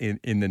was in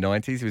the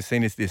 90s. He was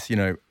seen as this,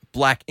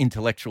 black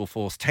intellectual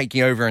force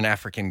taking over an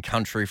African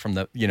country from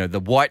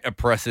the white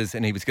oppressors,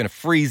 and he was going to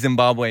free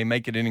Zimbabwe and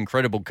make it an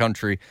incredible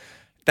country.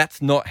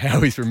 That's not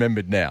how he's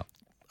remembered now.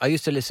 I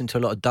used to listen to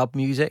a lot of dub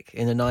music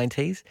in the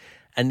 90s,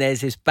 and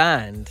there's this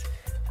band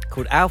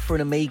called Alpha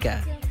and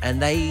Omega,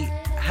 and they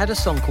had a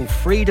song called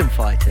Freedom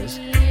Fighters.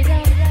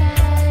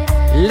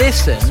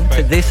 Listen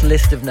to this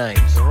list of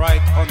names. The Right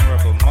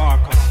Honourable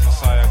Marcus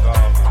Messiah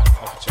Garvey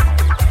of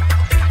Jamaica.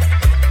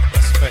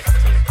 Respect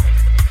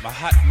to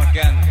Mahatma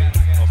Gandhi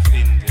of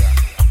India.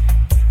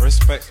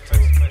 Respect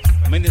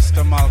to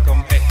Minister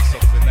Malcolm X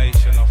of the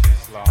Nation of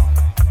Islam.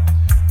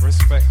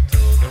 Respect to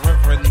the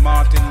Reverend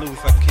Martin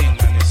Luther King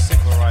and his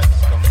civil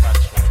rights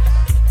compatriots.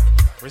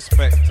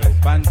 Respect to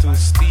Bantu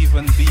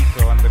Stephen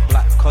Biko and the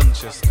Black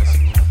Consciousness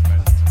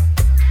Movement.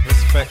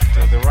 Respect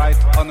to the Right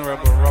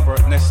Honourable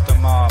Robert Nesta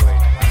Marley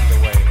and the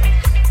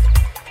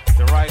Wailers.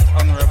 The Right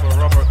Honourable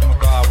Robert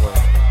Mugabe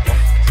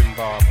of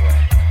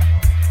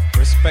Zimbabwe.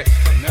 Respect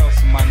to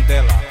Nelson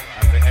Mandela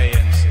and the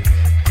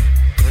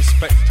ANC.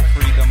 Respect to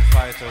freedom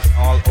fighters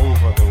all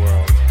over the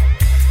world.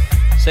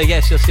 So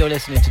yes, you're still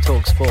listening to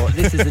TalkSport.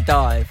 This is The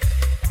Dive.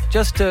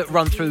 Just to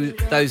run through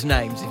those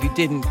names, if you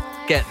didn't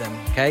get them,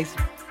 okay?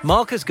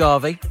 Marcus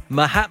Garvey,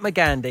 Mahatma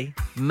Gandhi,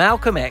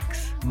 Malcolm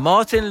X,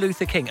 Martin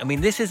Luther King. I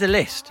mean, this is a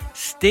list.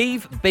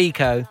 Steve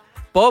Biko,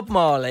 Bob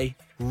Marley,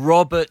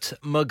 Robert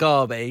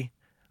Mugabe.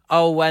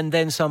 Oh, and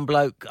then some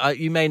bloke,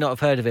 you may not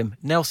have heard of him,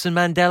 Nelson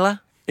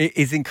Mandela. It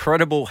is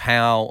incredible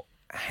how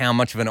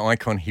much of an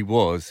icon he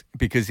was,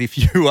 because if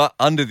you are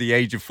under the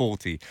age of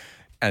 40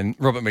 and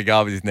Robert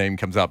Mugabe's name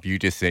comes up, you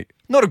just say,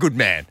 not a good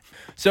man.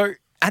 So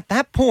at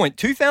that point,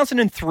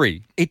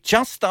 2003, it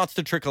just starts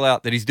to trickle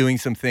out that he's doing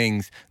some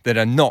things that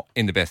are not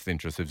in the best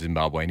interest of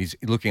Zimbabwe, and he's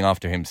looking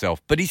after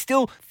himself. But he's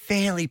still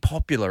fairly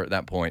popular at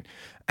that point.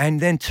 And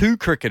then two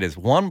cricketers,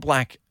 one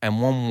black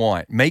and one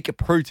white, make a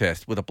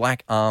protest with a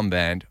black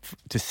armband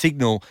to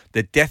signal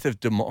the death of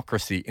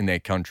democracy in their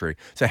country.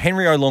 So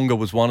Henry Olonga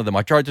was one of them.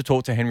 I tried to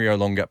talk to Henry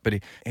Olonga, but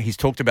he's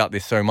talked about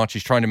this so much.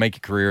 He's trying to make a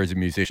career as a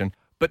musician.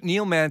 But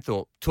Neil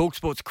Manthorpe,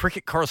 TalkSport's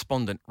cricket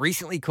correspondent,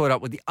 recently caught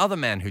up with the other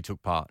man who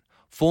took part,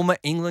 former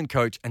England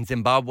coach and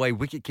Zimbabwe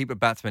wicketkeeper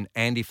batsman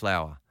Andy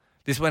Flower.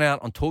 This went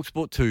out on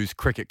TalkSport 2's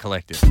Cricket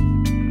Collective.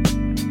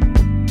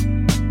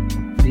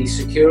 The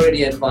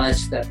security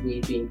advice that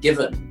we've been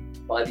given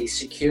by the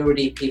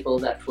security people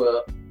that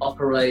were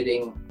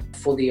operating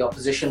for the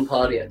opposition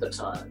party at the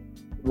time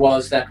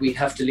was that we'd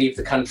have to leave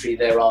the country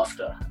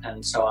thereafter,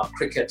 and so our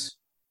cricket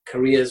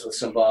careers with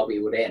Zimbabwe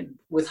would end.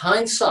 With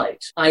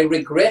hindsight, I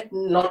regret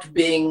not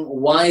being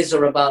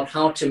wiser about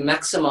how to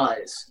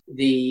maximize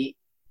the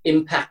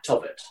impact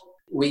of it.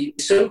 We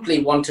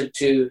simply wanted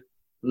to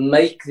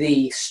make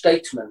the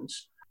statement,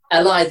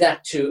 ally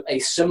that to a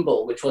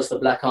symbol, which was the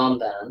black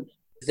armband,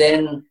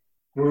 then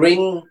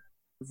bring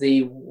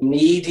the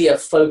media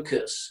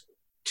focus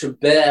to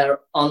bear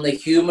on the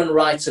human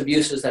rights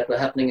abuses that were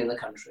happening in the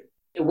country.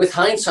 With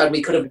hindsight,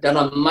 we could have done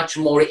a much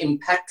more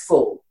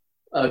impactful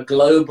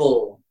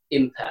global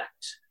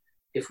impact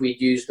if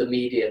we'd used the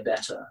media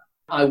better.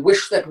 I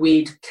wish that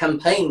we'd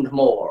campaigned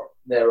more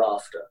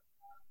thereafter.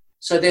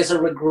 So there's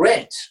a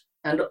regret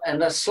and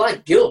a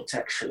slight guilt,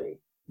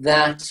 actually,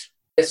 that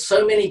there's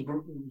so many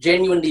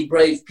genuinely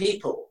brave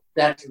people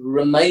that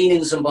remain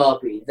in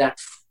Zimbabwe, that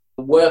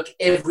work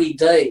every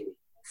day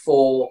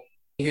for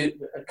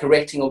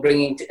correcting or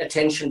bringing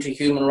attention to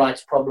human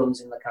rights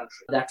problems in the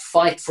country, that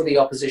fight for the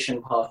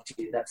opposition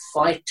party, that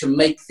fight to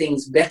make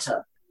things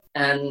better.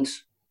 And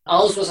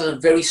ours was a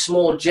very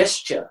small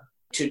gesture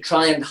to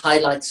try and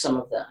highlight some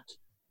of that.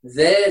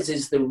 Theirs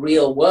is the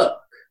real work.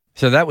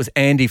 So that was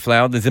Andy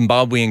Flower, the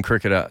Zimbabwean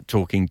cricketer,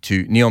 talking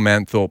to Neil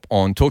Manthorpe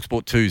on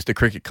TalkSport 2's The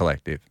Cricket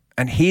Collective.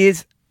 And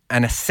here's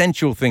an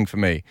essential thing for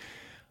me.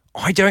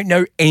 I don't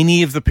know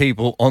any of the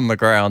people on the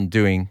ground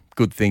doing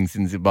good things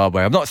in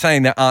Zimbabwe. I'm not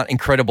saying there aren't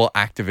incredible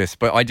activists,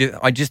 but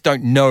I just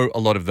don't know a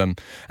lot of them.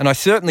 And I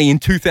certainly, in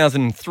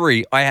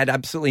 2003, I had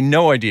absolutely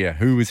no idea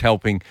who was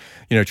helping,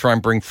 try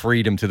and bring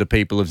freedom to the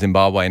people of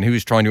Zimbabwe and who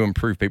was trying to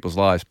improve people's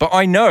lives. But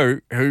I know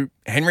who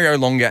Henry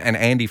Olonga and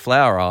Andy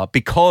Flower are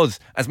because,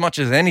 as much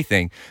as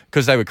anything,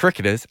 because they were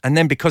cricketers and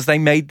then because they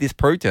made this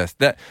protest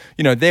that,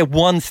 their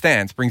one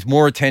stance brings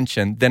more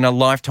attention than a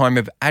lifetime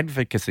of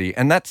advocacy.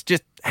 And that's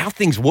just how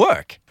things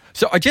work.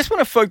 So I just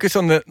want to focus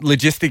on the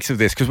logistics of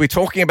this because we're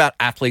talking about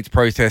athletes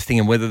protesting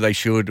and whether they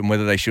should and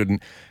whether they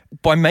shouldn't.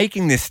 By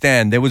making this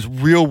stand, there was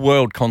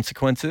real-world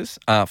consequences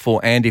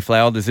for Andy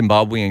Flower, the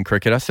Zimbabwean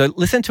cricketer. So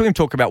listen to him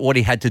talk about what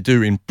he had to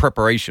do in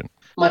preparation.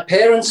 My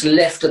parents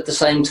left at the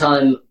same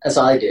time as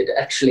I did.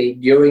 Actually,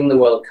 during the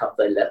World Cup,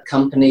 they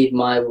accompanied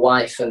my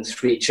wife and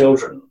 3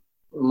 children.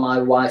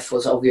 My wife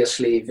was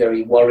obviously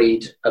very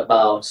worried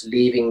about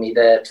leaving me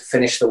there to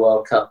finish the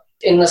World Cup.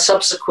 In the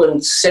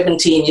subsequent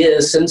 17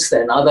 years since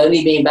then, I've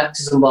only been back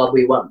to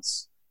Zimbabwe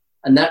once.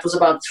 And that was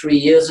about 3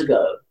 years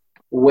ago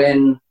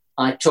when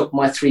I took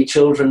my 3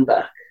 children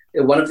back.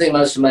 One of the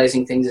most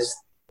amazing things is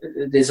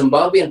the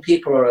Zimbabwean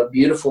people are a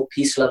beautiful,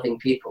 peace-loving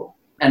people.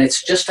 And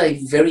it's just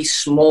a very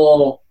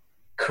small,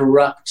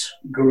 corrupt,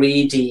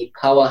 greedy,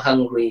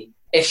 power-hungry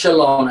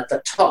echelon at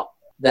the top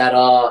that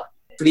are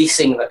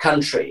fleecing the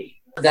country.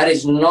 That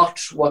is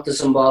not what the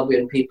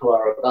Zimbabwean people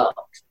are about.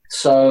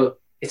 So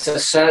it's a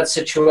sad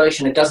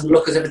situation. It doesn't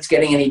look as if it's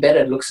getting any better.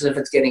 It looks as if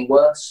it's getting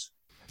worse.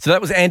 So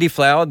that was Andy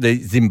Flower, the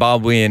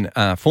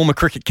Zimbabwean former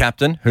cricket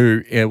captain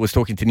who was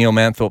talking to Neil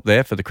Manthorpe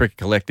there for the Cricket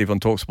Collective on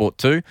TalkSport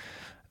 2.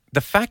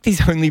 The fact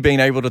he's only been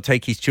able to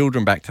take his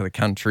children back to the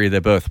country of their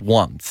birth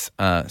once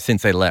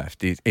since they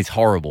left is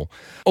horrible.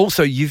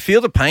 Also, you feel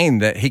the pain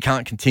that he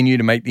can't continue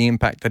to make the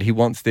impact that he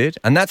once did.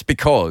 And that's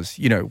because,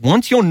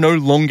 once you're no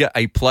longer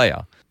a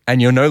player, and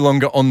you're no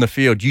longer on the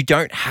field, you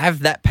don't have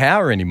that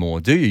power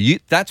anymore, do you?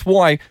 That's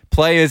why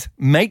players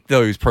make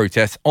those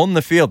protests on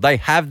the field. They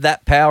have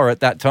that power at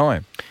that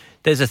time.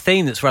 There's a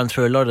theme that's run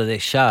through a lot of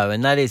this show,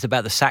 and that is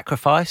about the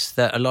sacrifice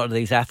that a lot of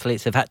these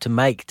athletes have had to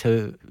make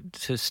to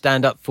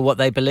stand up for what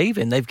they believe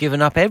in. They've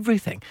given up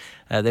everything.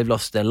 They've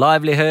lost their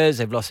livelihoods,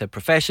 they've lost their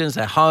professions,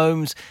 their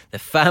homes, their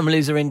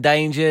families are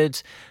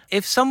endangered.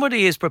 If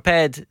somebody is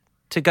prepared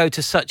to go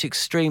to such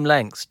extreme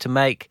lengths to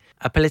make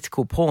a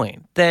political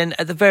point, then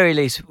at the very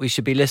least we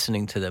should be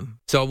listening to them.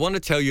 So I want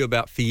to tell you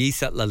about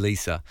Fiyisa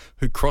Lalisa,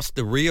 who crossed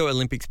the Rio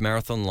Olympics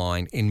marathon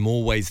line in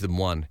more ways than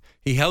one.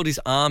 He held his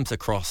arms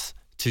across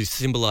to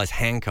symbolise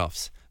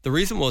handcuffs. The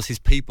reason was his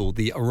people,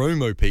 the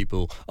Oromo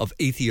people of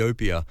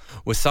Ethiopia,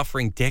 were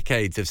suffering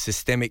decades of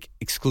systemic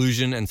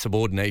exclusion and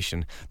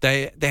subordination.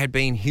 There had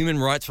been human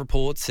rights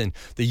reports, and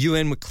the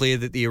UN were clear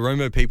that the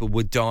Oromo people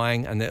were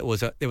dying, and there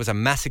was a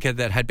massacre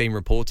that had been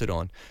reported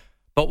on.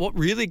 But what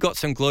really got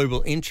some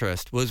global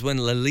interest was when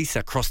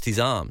Lalisa crossed his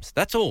arms.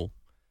 That's all.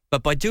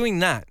 But by doing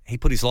that, he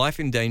put his life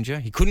in danger.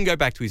 He couldn't go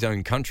back to his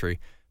own country.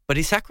 But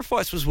his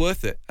sacrifice was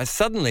worth it, as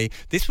suddenly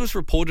this was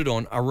reported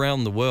on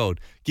around the world,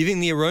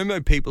 giving the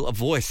Oromo people a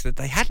voice that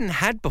they hadn't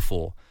had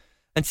before.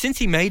 And since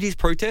he made his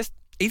protest,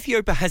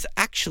 Ethiopia has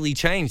actually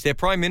changed. Their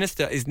Prime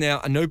Minister is now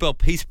a Nobel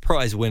Peace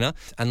Prize winner,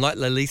 and like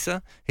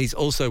Lalisa, he's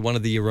also one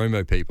of the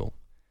Oromo people.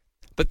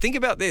 But think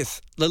about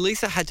this.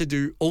 Lalisa had to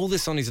do all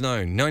this on his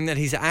own, knowing that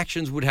his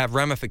actions would have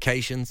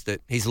ramifications,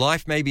 that his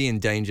life may be in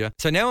danger.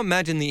 So now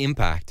imagine the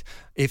impact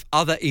if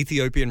other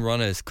Ethiopian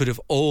runners could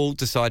have all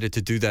decided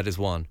to do that as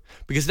one.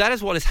 Because that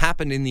is what has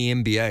happened in the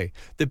NBA.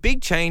 The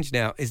big change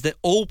now is that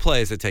all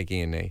players are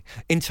taking a knee.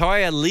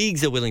 Entire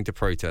leagues are willing to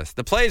protest.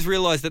 The players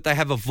realise that they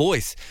have a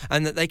voice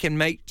and that they can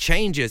make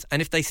changes.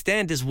 And if they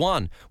stand as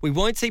one, we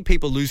won't see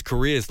people lose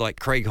careers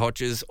like Craig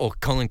Hodges or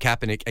Colin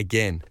Kaepernick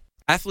again.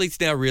 Athletes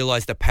now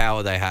realise the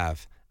power they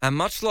have. And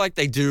much like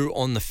they do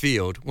on the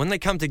field, when they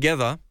come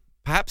together,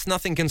 perhaps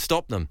nothing can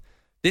stop them.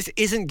 This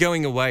isn't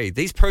going away.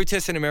 These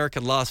protests in America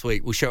last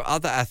week will show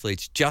other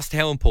athletes just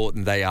how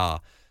important they are.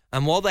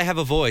 And while they have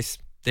a voice,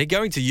 they're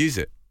going to use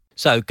it.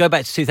 So go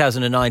back to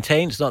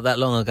 2019, it's not that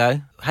long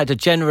ago, had a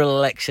general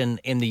election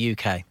in the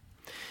UK.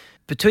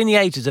 Between the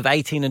ages of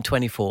 18 and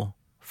 24,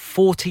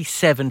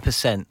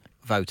 47%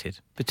 voted.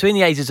 Between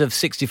the ages of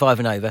 65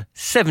 and over,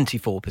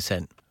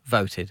 74%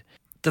 voted.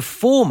 The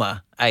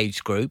former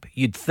age group,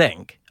 you'd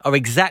think, are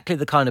exactly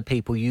the kind of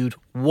people you'd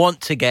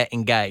want to get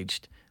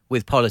engaged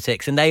with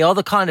politics, and they are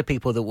the kind of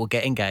people that will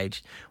get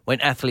engaged when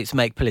athletes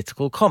make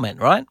political comment,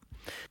 right?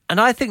 And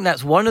I think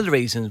that's one of the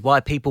reasons why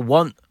people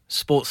want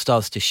sports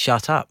stars to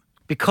shut up.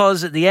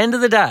 Because at the end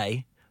of the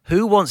day,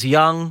 who wants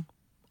young,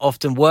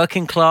 often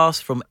working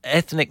class, from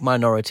ethnic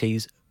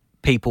minorities,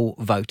 people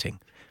voting?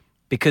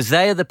 Because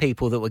they are the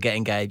people that will get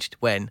engaged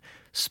when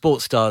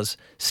sports stars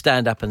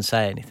stand up and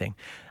say anything.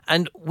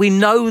 And we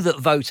know that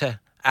voter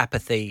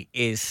apathy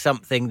is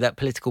something that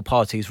political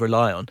parties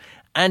rely on.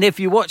 And if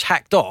you watch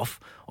Hacked Off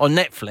on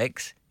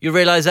Netflix, you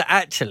realise that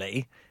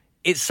actually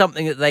it's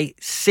something that they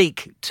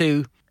seek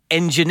to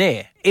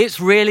engineer.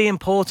 It's really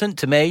important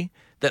to me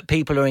that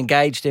people are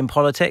engaged in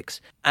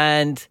politics.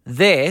 And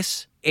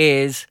this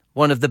is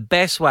one of the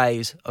best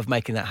ways of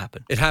making that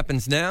happen. It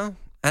happens now,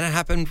 and it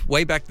happened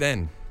way back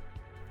then.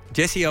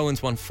 Jesse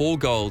Owens won 4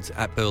 golds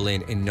at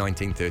Berlin in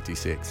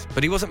 1936,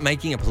 but he wasn't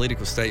making a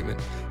political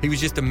statement. He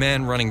was just a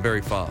man running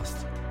very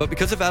fast. But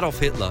because of Adolf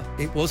Hitler,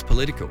 it was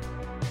political.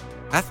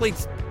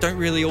 Athletes don't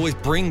really always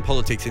bring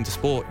politics into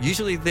sport.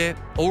 Usually they're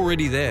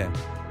already there.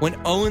 When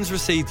Owens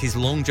received his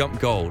long jump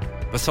gold,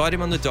 beside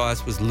him on the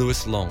dais was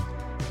Louis Long,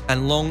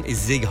 and Long is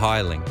Zig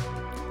Heiling.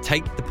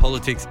 Take the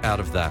politics out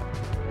of that.